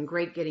it's been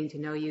great getting to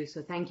know you.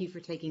 So thank you for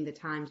taking the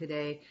time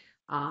today.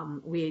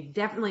 We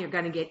definitely are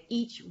going to get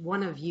each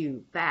one of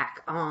you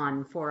back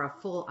on for a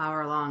full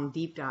hour-long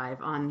deep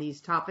dive on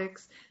these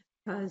topics,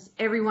 because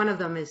every one of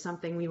them is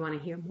something we want to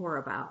hear more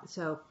about.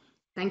 So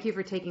thank you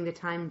for taking the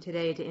time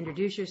today to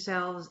introduce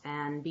yourselves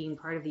and being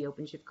part of the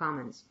OpenShift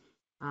Commons.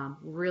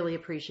 Really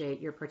appreciate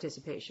your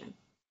participation.